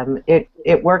rewrite them.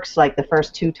 It works like the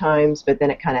first 2 times, but then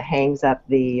it kind of hangs up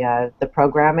the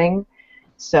programming.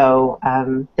 So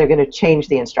they're going to change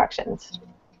the instructions.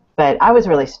 But I was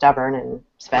really stubborn and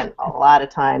spent a lot of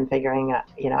time figuring out,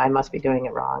 I must be doing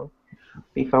it wrong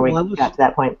before we got to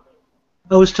that point.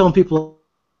 I was telling people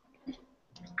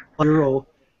Zero,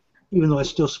 even though I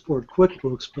still support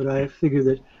QuickBooks, but I figure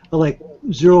that I like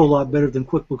Zero a lot better than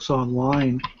QuickBooks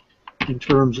Online in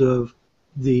terms of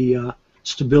the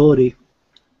stability.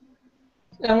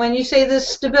 And when you say this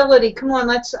stability, come on,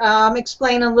 let's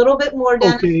explain a little bit more,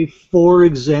 Dennis. Okay, for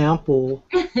example,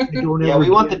 I don't Yeah, ever we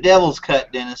want the devil's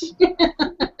cut, Dennis.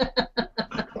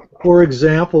 For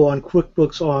example, on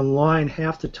QuickBooks Online,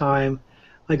 half the time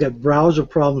I got browser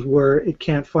problems where it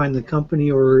can't find the company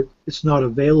or it's not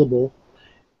available.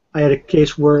 I had a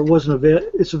case where it wasn't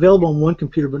it's available on one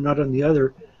computer but not on the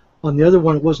other. On the other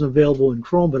one, it wasn't available in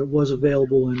Chrome, but it was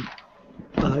available in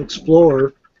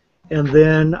Explorer. And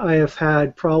then I have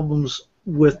had problems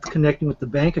with connecting with the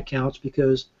bank accounts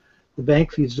because the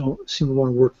bank feeds don't seem to want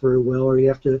to work very well, or you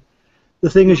have to. The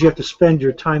thing is, you have to spend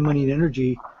your time, money, and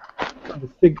energy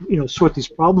to sort these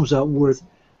problems out. With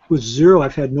Zero,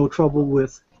 I've had no trouble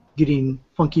with getting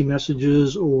funky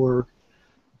messages or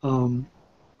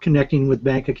connecting with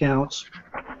bank accounts,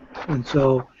 and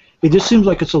so it just seems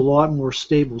like it's a lot more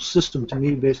stable system to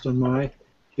me based on my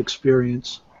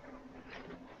experience.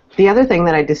 The other thing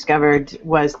that I discovered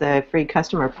was the free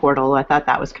customer portal. I thought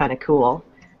that was kind of cool.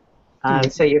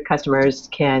 So your customers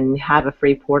can have a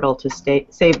free portal to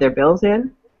save their bills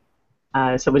in.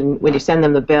 So when you send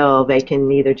them the bill, they can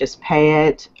either just pay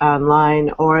it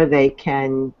online or they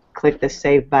can click the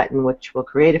Save button, which will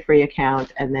create a free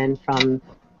account, and then from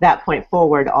that point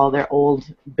forward, all their old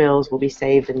bills will be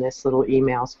saved in this little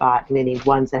email spot, and any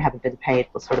ones that haven't been paid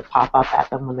will sort of pop up at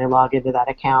them when they log into that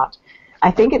account. I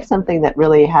think it's something that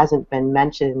really hasn't been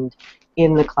mentioned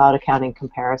in the cloud accounting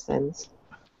comparisons.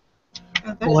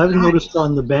 Well, I've noticed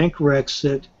on the bank recs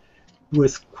that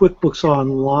with QuickBooks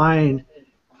Online,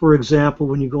 for example,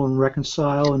 when you go and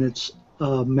reconcile and it's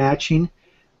matching,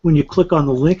 when you click on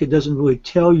the link, it doesn't really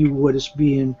tell you what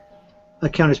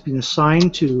account it's being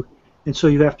assigned to, and so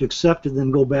you have to accept it and then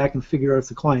go back and figure out if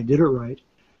the client did it right.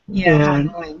 Yeah.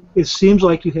 And it seems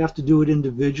like you have to do it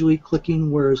individually, clicking,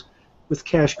 whereas with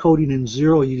cash coding and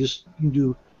Zero, you can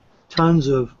do tons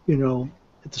of,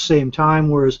 at the same time,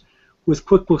 whereas with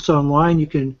QuickBooks Online, you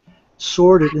can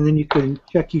sort it and then you can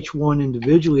check each one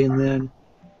individually, and then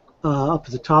up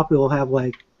at the top it will have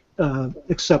like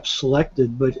accept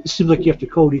selected, but it seems like you have to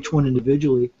code each one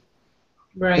individually.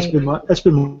 Right. That's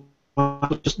been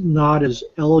just not as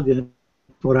elegant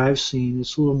what I've seen.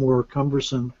 It's a little more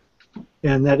cumbersome,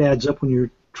 and that adds up when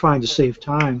you're trying to save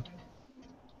time.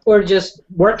 Or just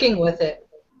working with it.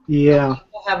 Yeah.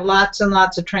 People have lots and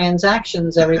lots of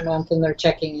transactions every month in their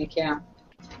checking account.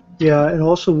 Yeah, and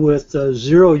also with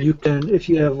Zero, you can, if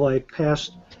you have like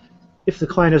if the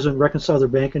client hasn't reconciled their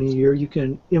bank in a year, you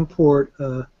can import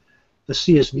a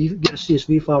CSV, get a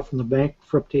CSV file from the bank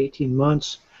for up to 18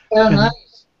 months. Oh,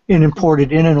 nice. And import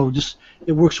it in, and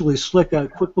it works really slick.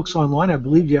 QuickBooks Online, I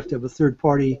believe you have to have a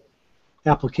third-party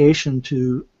application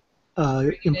to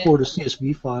import a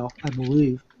CSV file, I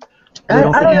believe. I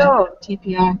don't know.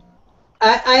 TPI.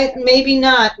 I maybe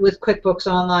not with QuickBooks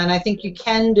Online. I think you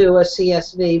can do a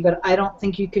CSV, but I don't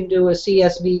think you can do a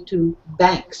CSV to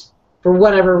banks for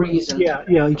whatever reason. Yeah,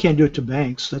 you can't do it to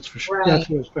banks. That's for sure. Right. That's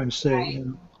what I was trying to say. Right.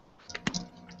 Yeah.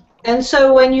 And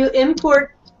so when you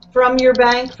import from your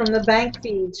bank, from the bank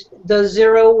feeds, does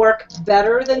Zero work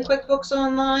better than QuickBooks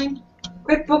Online?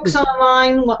 QuickBooks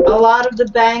Online, a lot of the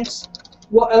banks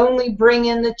will only bring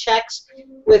in the checks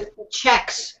with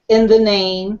checks in the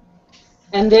name,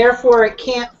 and therefore it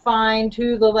can't find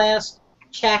who the last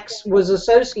checks was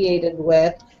associated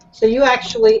with. So you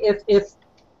actually, if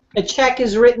a check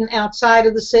is written outside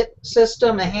of the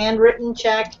system, a handwritten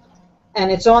check, and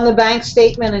it's on the bank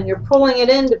statement and you're pulling it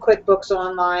into QuickBooks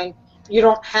Online, you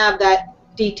don't have that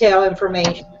detailed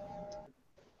information.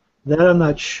 That I'm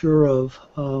not sure of.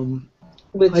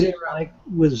 With Zero.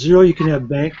 With Zero, you can have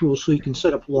bank rules, so you can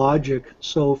set up logic.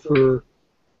 So for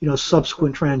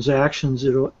subsequent transactions,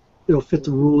 it'll fit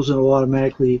the rules and it'll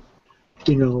automatically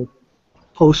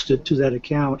post it to that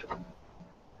account.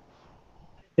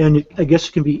 And I guess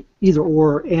it can be either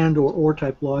or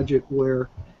type logic where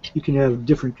you can have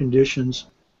different conditions.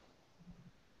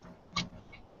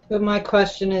 But my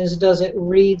question is, does it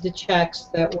read the checks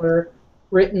that were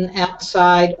written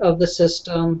outside of the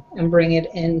system and bring it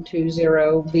into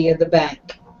Zero via the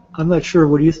bank? I'm not sure.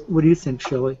 What do you think,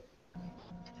 Shelley?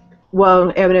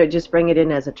 Well, it would just bring it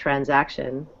in as a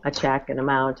transaction, a check, an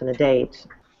amount, and a date,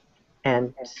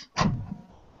 and.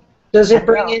 Does it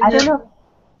bring in? I don't know.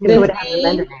 It would have the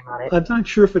vendor name on it. I'm not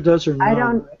sure if it does or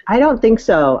not. I don't think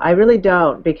so. I really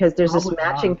don't, because there's Probably this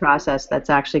matching not. process that's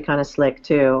actually kind of slick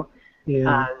too.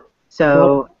 Yeah.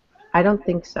 So I don't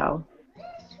think so.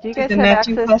 Do you Does guys the have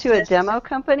matching access to a process- demo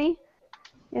company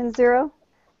in Xero?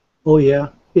 Oh yeah,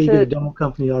 yeah. You get a To- demo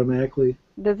company automatically.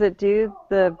 Does it do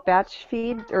the batch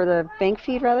feed or the bank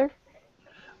feed rather?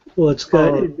 Well,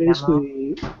 Oh, it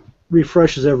basically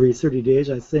refreshes every 30 days,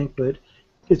 I think, but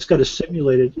it's got a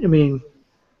simulated. I mean,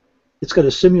 it's got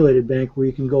a simulated bank where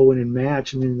you can go in and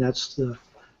match. I mean, that's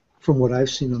from what I've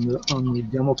seen on the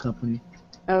demo company.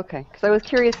 Okay, because I was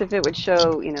curious if it would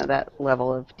show, that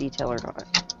level of detail or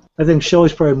not. I think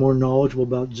Shelley's probably more knowledgeable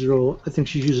about Xero. I think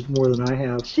she's used it more than I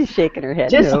have. She's shaking her head.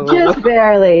 Just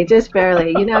barely, just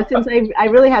barely. Since I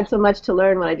really had so much to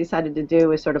learn, what I decided to do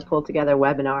was sort of pull together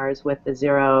webinars with the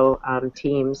Xero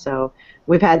team. So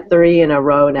we've had 3 in a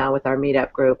row now with our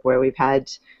meetup group where we've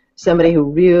had somebody who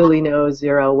really knows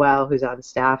Xero well, who's on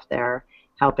staff there,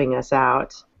 helping us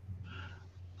out.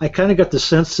 I kind of got the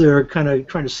sense they're kind of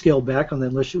trying to scale back on that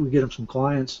unless we get them some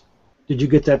clients. Did you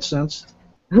get that sense?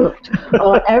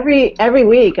 Oh, every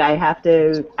week I have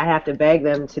to beg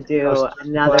them to do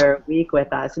another week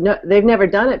with us. No, they've never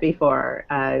done it before,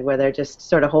 where they're just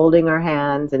sort of holding our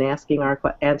hands and answering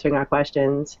our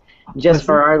questions just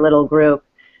for our little group.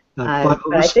 But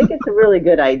I think it's a really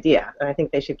good idea. I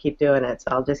think they should keep doing it.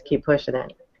 So I'll just keep pushing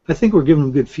it. I think we're giving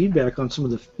them good feedback on some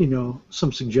of the,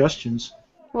 some suggestions.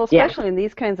 Well, especially in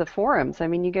these kinds of forums. I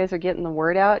mean, you guys are getting the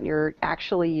word out. You're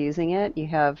actually using it. You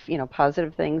have,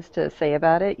 positive things to say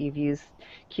about it. You've used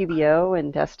QBO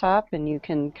and desktop, and you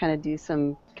can kind of do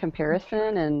some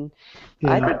comparison. And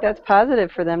I think that's positive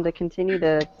for them to continue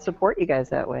to support you guys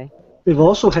that way. They've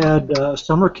also had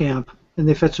summer camp, and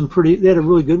they've had they had a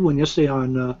really good one yesterday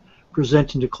on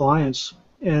presenting to clients.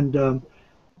 And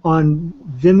on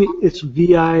Vimeo, it's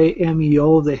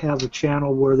Vimeo, they have a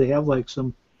channel where they have like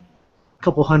some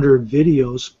couple hundred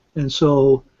videos, and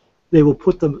so they'll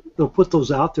put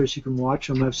those out there so you can watch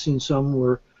them. I've seen some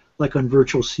where like on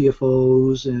virtual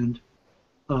CFOs and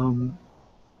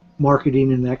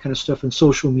marketing and that kind of stuff, and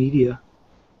social media.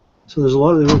 So there's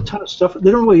a ton of stuff.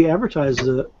 They don't really advertise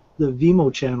the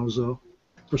Vimeo channels though,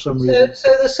 for some reason.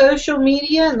 So the social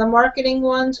media and the marketing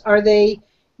ones, are they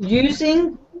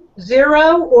using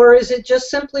Xero, or is it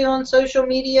just simply on social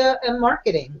media and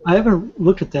marketing? I haven't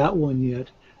looked at that one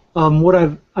yet. What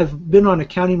I've been on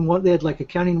accounting one. They had like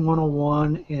accounting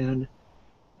 101 and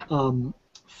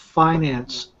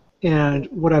finance. And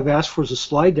what I've asked for is a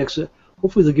slide deck. So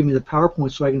hopefully they'll give me the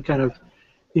PowerPoint so I can kind of,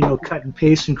 cut and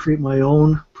paste and create my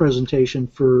own presentation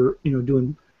for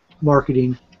doing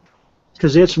marketing.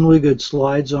 Because they had some really good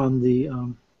slides on the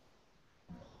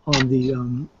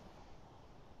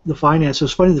finance. It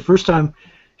was funny, the first time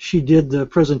she did the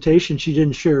presentation, she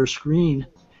didn't share her screen,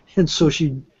 and so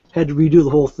she had to redo the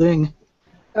whole thing.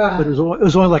 But it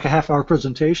was only like a half-hour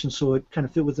presentation, so it kind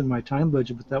of fit within my time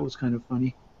budget, but that was kind of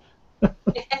funny.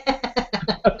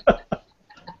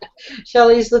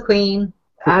 Shelley's the queen.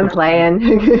 I'm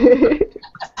playing.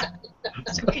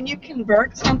 So can you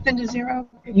convert something to Xero?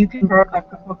 Can you convert a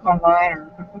QuickBook Online or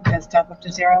a QuickBook Desktop up to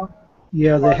Xero?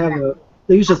 Yeah,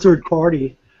 they use a third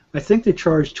party. I think they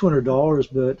charge $200,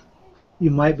 but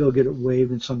you might be able to get it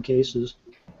waived in some cases.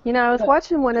 I was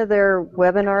watching one of their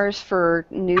webinars for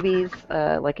newbies,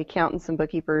 like accountants and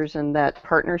bookkeepers, and that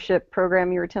partnership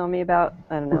program you were telling me about.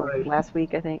 I don't know, last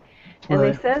week I think. And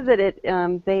they said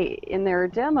that they in their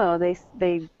demo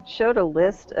they showed a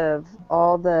list of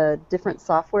all the different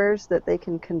softwares that they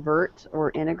can convert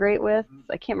or integrate with.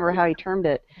 I can't remember how he termed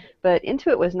it, but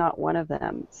Intuit was not one of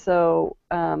them. So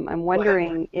I'm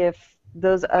wondering if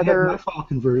those other. I had my file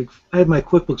converted. I had my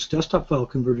QuickBooks Desktop file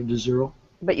converted to Xero.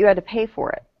 But you had to pay for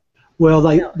it. Well,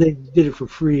 they did it for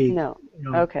free. No.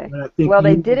 Okay. Well, well,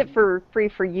 they did it for free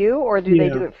for you, or do they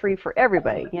do it free for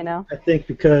everybody? I think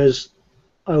because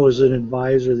I was an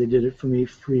advisor, they did it for me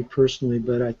free personally,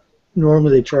 but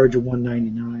normally they charge a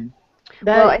 $199.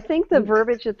 Well, I think the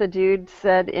verbiage that the dude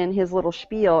said in his little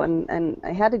spiel, and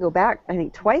I had to go back, I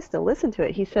think, twice to listen to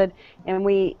it. He said, and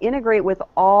we integrate with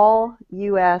all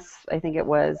U.S., I think it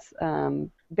was,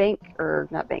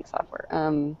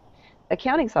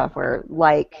 accounting software,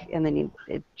 and then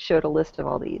it showed a list of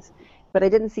all these. But I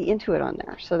didn't see Intuit on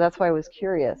there, so that's why I was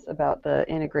curious about the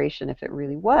integration, if it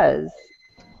really was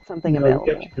something available.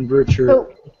 You have to convert your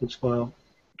QuickBooks file.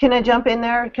 Can I jump in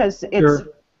there? Because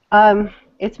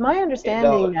it's my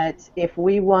understanding that if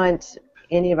we want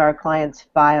any of our clients'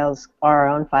 files or our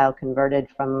own file converted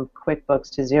from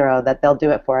QuickBooks to Xero, that they'll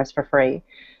do it for us for free.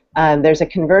 There's a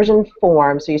conversion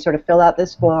form, so you sort of fill out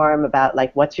this form about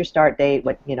like what's your start date,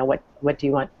 what do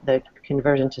you want the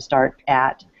conversion to start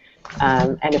at,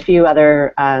 and a few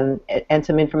other and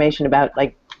some information about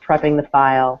like prepping the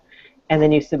file, and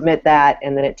then you submit that,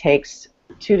 and then it takes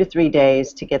 2 to 3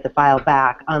 days to get the file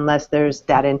back unless there's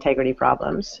data integrity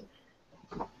problems.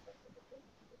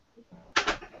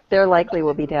 There likely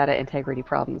will be data integrity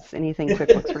problems. Anything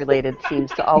QuickBooks related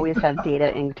seems to always have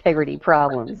data integrity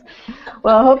problems.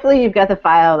 Well, hopefully you've got the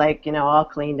file, like, all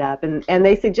cleaned up, and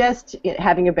they suggest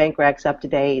having your bank recs up to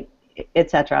date,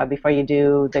 etc. before you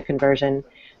do the conversion.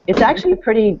 It's actually a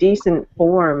pretty decent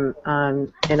form,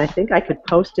 and I think I could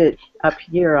post it up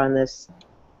here on this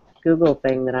Google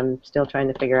thing that I'm still trying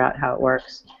to figure out how it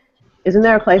works. Isn't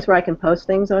there a place where I can post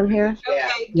things on here?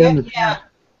 Okay, Yeah. yeah.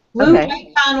 Blue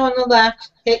Okay. icon on the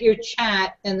left, hit your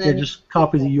chat, and Yeah, then just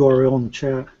copy the URL in the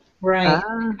chat. right.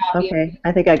 Copy it. Okay,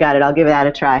 I think I got it. I'll give that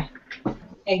a try.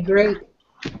 Okay, great.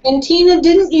 And Tina,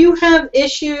 didn't you have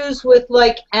issues with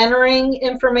like entering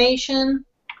information?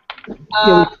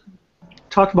 Yeah, we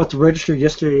talked about the register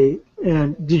yesterday,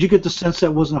 and did you get the sense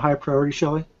that wasn't a high priority,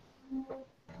 Shelley?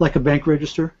 Like a bank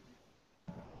register?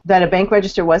 That a bank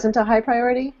register wasn't a high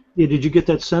priority? Yeah, did you get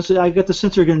that sense? I got the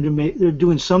sense they're going to they're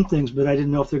doing some things, but I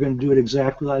didn't know if they're going to do it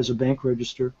exactly as a bank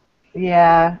register.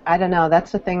 Yeah, I don't know.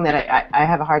 That's the thing that I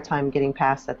have a hard time getting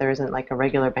past, that there isn't like a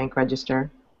regular bank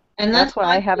register. And That's why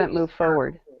I haven't moved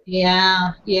forward.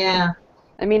 Yeah, yeah.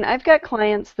 I mean, I've got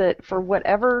clients that, for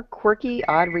whatever quirky,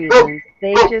 odd reasons,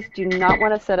 they just do not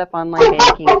want to set up online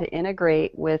banking to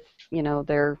integrate with,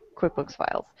 their QuickBooks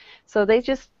files. So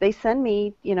they send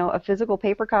me, a physical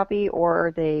paper copy,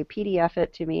 or they PDF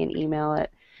it to me and email it.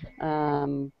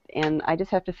 And I just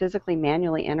have to physically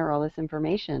manually enter all this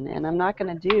information. And I'm not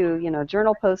going to do,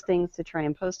 journal postings to try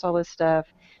and post all this stuff.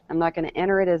 I'm not going to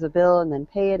enter it as a bill and then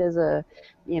pay it as a,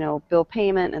 bill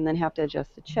payment and then have to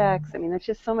adjust the checks. I mean, it's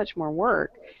just so much more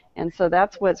work. And so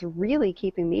that's what's really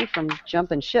keeping me from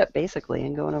jumping ship, basically,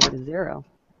 and going over to zero.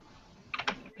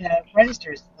 Yeah,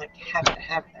 registers have to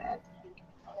have that.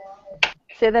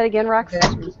 Say that again, Rox?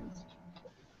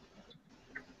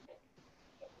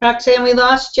 Roxanne, we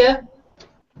lost you.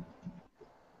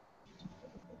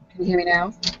 Can you hear me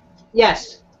now?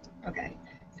 Yes. Okay.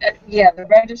 Yeah, the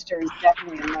register is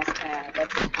definitely a must-have.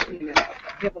 That's, you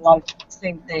have a lot of the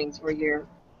same things where you're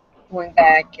going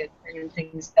back and bringing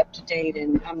things up to date,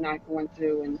 and I'm not going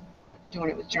through and doing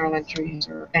it with journal entries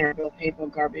or enter bill, pay bill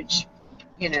garbage,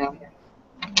 And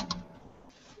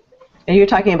you're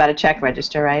talking about a check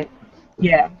register, right?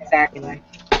 Yeah, exactly.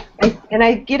 And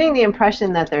I'm getting the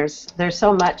impression that there's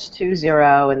so much to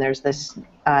Xero, and there's this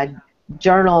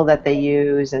journal that they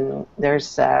use, and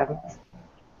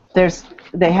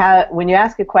they have, when you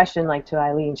ask a question like to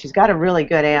Eileen, she's got a really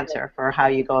good answer for how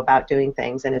you go about doing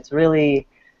things, and it's really,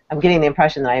 I'm getting the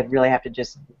impression that I really have to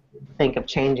just think of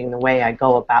changing the way I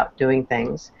go about doing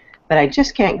things. But I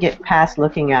just can't get past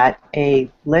looking at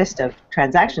a list of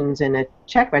transactions in a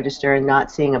check register and not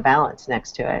seeing a balance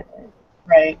next to it.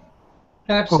 Right.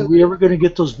 Absolutely. Are we ever going to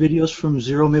get those videos from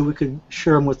Xero? Maybe we could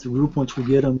share them with the group once we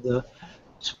get them.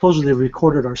 Supposedly they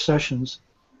recorded our sessions.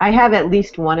 I have at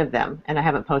least one of them, and I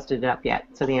haven't posted it up yet,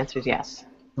 so the answer is yes.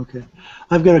 Okay.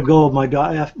 I've got to go. My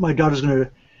daughter's going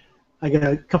to, I got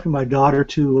to accompany my daughter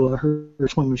to her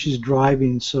appointment. She's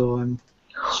driving, so I'm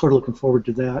sort of looking forward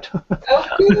to that. Oh,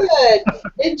 good.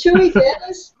 Enjoy,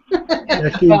 Dennis. Yeah,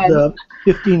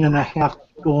 she's 15 and a half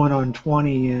going on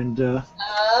 20, and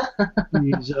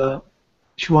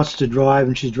she wants to drive,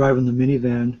 and she's driving the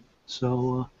minivan.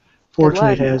 So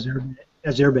fortunately it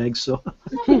has airbags, so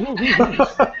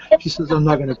she says I'm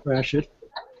not going to crash it.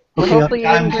 Well, Okay, hopefully you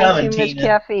didn't drink too much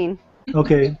caffeine.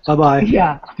 okay, bye-bye.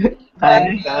 Yeah.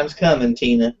 Time's coming,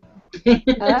 Tina.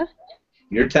 Huh?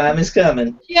 Your time is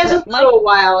coming. She has a little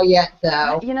while yet,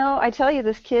 though. I tell you,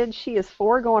 this kid, she is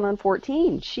 4 going on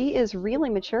 14. She is really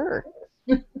mature.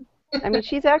 I mean,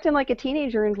 she's acting like a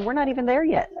teenager, and we're not even there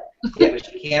yet. Yeah,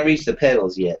 but you can't reach the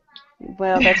pedals yet.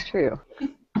 Well, that's true.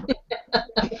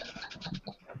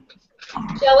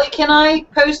 Shelley, can I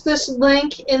post this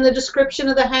link in the description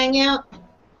of the Hangout?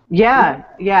 Yeah.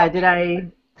 Did I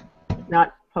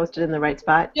not post it in the right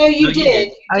spot? No, you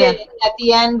did. Oh, You did. At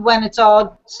the end, when it's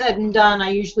all said and done, I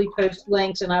usually post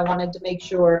links, and I wanted to make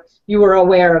sure you were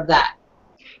aware of that.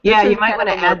 Yeah, This you is might kind want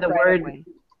to of a add the more word. private way.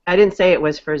 I didn't say it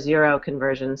was for Xero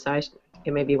conversion, so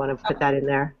you maybe want to put that in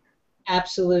there.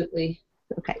 Absolutely.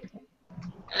 Okay.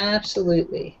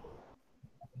 Absolutely.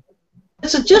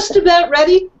 So just about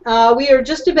ready. We are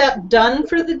just about done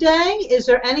for the day. Is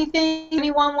there anything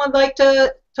anyone would like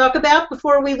to talk about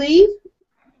before we leave?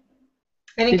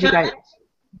 Any comments?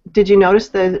 Did you notice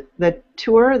the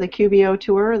tour, the QBO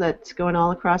tour that's going all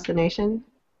across the nation?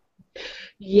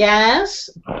 Yes.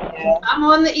 I'm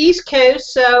on the East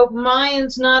Coast, so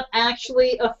mine's not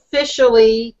actually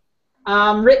officially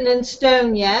written in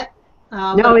stone yet.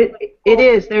 No, it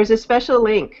is. There's a special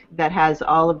link that has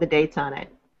all of the dates on it.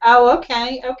 Oh,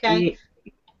 okay, okay.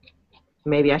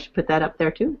 Maybe I should put that up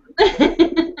there too.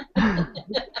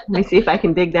 Let me see if I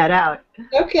can dig that out.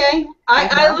 Okay.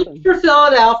 I looked for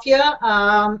Philadelphia,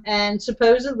 and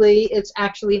supposedly it's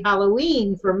actually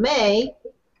Halloween for May,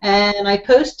 and I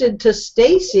posted to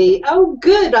Stacy, oh,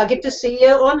 good, I'll get to see you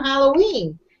on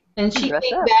Halloween. And she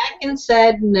came back and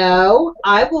said, no,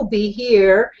 I will be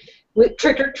here with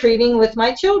trick-or-treating with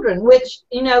my children, which,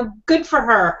 you know, good for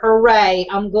her. Hooray.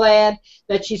 I'm glad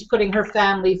that she's putting her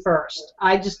family first.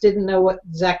 I just didn't know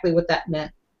exactly what that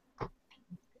meant.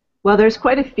 Well, there's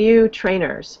quite a few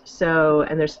trainers,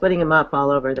 and they're splitting them up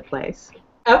all over the place.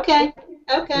 Okay,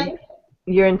 okay.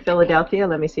 You're in Philadelphia.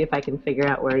 Let me see if I can figure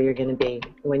out where you're going to be,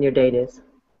 when your date is.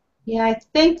 Yeah, I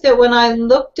think that when I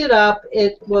looked it up,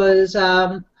 it was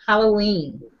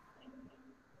Halloween.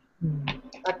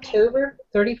 October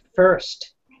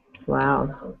 31st.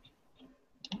 Wow.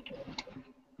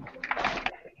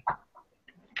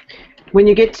 When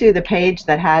you get to the page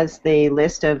that has the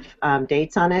list of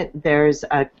dates on it, there's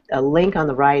a link on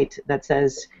the right that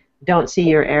says "Don't see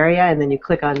your area," and then you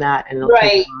click on that, and it'll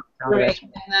take you off. Right,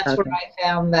 and that's where I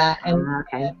found that. And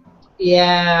okay.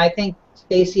 Yeah, I think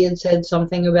Stacy had said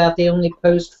something about they only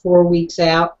post 4 weeks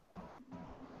out,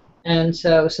 and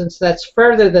so since that's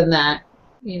further than that,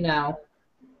 you know.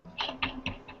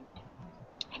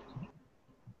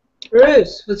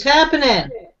 Bruce, what's happening?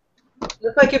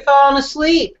 Look like you're falling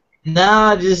asleep.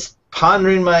 Nah, just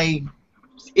pondering my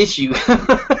issue.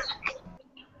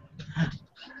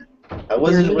 I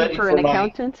wasn't ready for an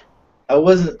accountant. I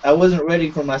wasn't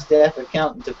ready for my staff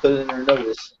accountant to put in her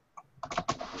notice.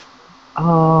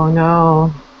 Oh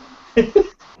no.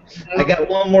 I got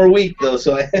one more week though,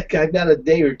 so I got a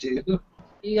day or two.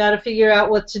 You got to figure out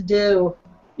what to do.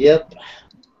 Yep.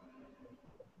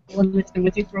 One that's been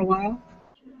with you for a while?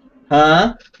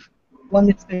 Huh? One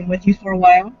that's been with you for a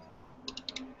while?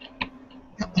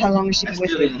 How long has she been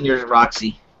with you? Here's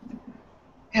Roxy.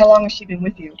 How long has she been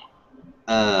with you?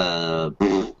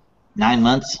 9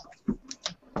 months.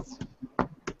 Is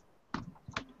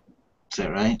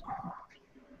that right?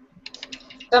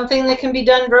 Something that can be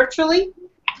done virtually?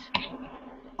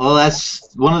 Well,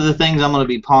 that's one of the things I'm going to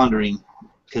be pondering,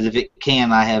 because if it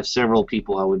can, I have several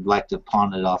people I would like to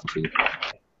pawn it off to.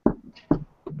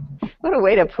 What a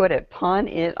way to put it, pawn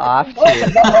it off to.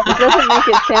 It doesn't make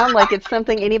it sound like it's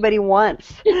something anybody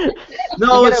wants.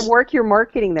 No, you gotta work your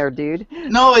marketing there, dude.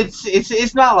 No,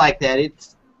 it's not like that.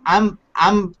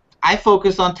 I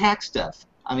focus on tax stuff.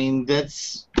 I mean,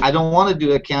 I don't want to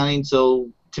do accounting,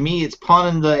 so to me, it's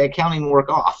pawning the accounting work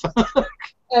off.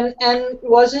 And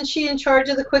wasn't she in charge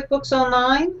of the QuickBooks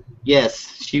Online?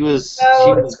 Yes, she was.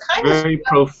 So she was very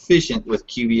proficient with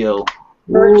QBO.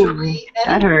 Virtually,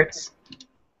 that hurts.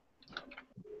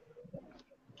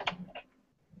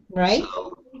 Right?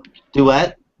 So, do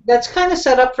what? That's kind of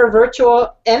set up for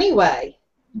virtual anyway.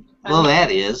 Well,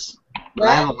 that is. But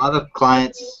I have a lot of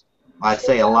clients. I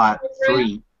say a lot.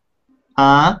 3.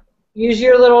 Huh? Use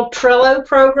your little Trello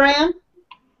program?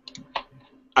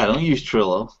 I don't use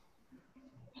Trello.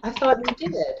 I thought you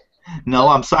did. No,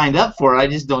 I'm signed up for it. I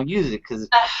just don't use it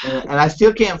and I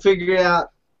still can't figure it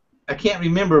out. I can't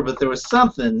remember, but there was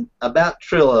something about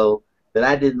Trello that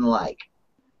I didn't like.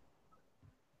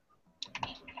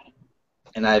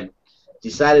 And I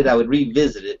decided I would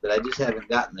revisit it, but I just haven't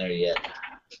gotten there yet.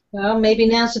 Well, maybe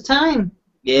now's the time.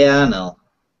 Yeah, I know.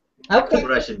 Okay. Quit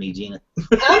rushing me, Gina.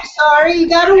 I'm sorry, you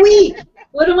got a week.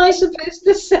 What am I supposed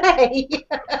to say?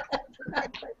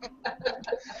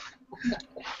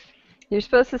 You're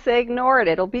supposed to say ignore it.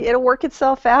 It'll work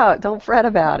itself out. Don't fret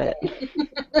about it.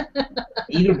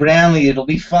 Eat a brownie, it'll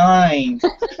be fine.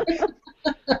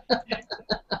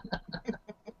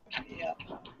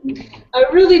 I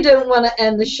really don't want to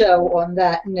end the show on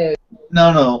that note.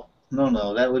 No,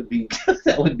 that would be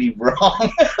that would be wrong.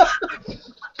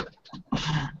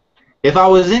 If I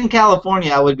was in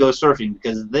California, I would go surfing,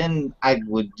 because then I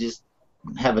would just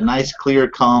have a nice, clear,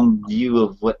 calm view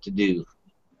of what to do.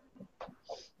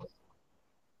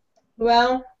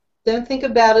 Well, don't think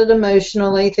about it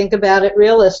emotionally. Think about it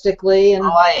realistically. And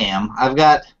oh, I am.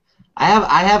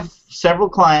 I have several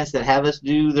clients that have us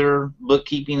do their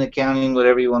bookkeeping, accounting,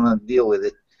 whatever you want to deal with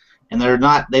it, and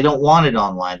they don't want it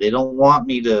online. They don't want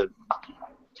me to.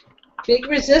 Big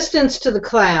resistance to the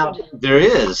cloud. There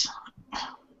is.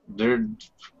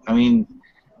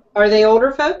 Are they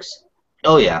older folks?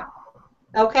 Oh yeah.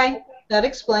 Okay, that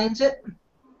explains it.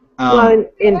 Well,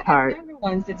 in part. Younger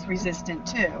ones it's resistant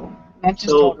too, not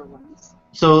just older ones.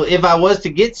 So if I was to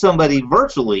get somebody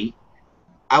virtually,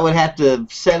 I would have to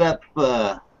set up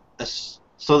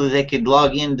so that they could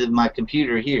log into my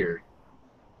computer here.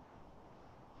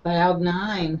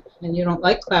 Cloud9, and you don't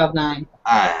like Cloud9.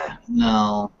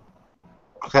 No.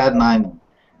 Cloud9.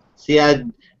 See, I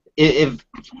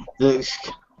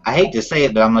hate to say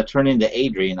it, but I'm gonna turn into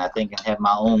Adrian, I think, and have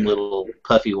my own little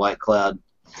puffy white cloud.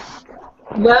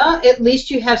 Well, at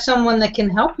least you have someone that can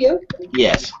help you.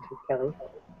 Yes. Kelly,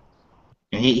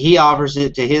 And he offers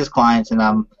it to his clients, and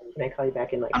I'm can I call you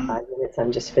back in like 5 minutes?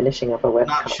 I'm just finishing up a web.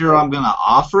 not sure I'm gonna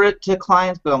offer it to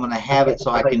clients, but I'm gonna have it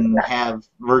so I can have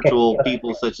virtual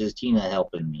people such as Tina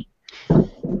helping me.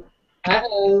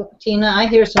 Uh-oh, Tina, I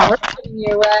hear some work coming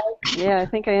your way. Yeah, I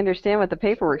think I understand what the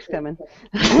paperwork's coming.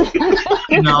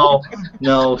 No.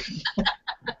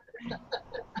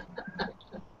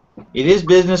 It is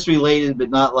business related, but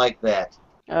not like that.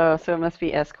 Oh, so it must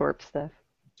be S-Corp stuff.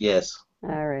 Yes.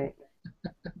 All right.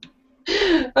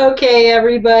 Okay,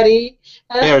 everybody.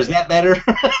 There, is that better?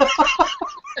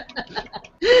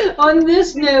 On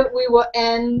this note, we will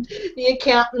end the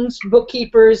accountants,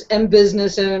 bookkeepers, and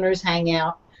business owners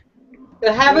hangout.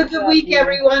 So have a good week,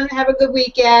 everyone. Have a good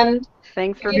weekend.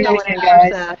 Thanks for See you filling next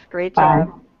in, time. Seth. Great Bye.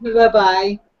 job.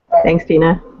 Bye-bye. Thanks,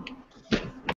 Tina.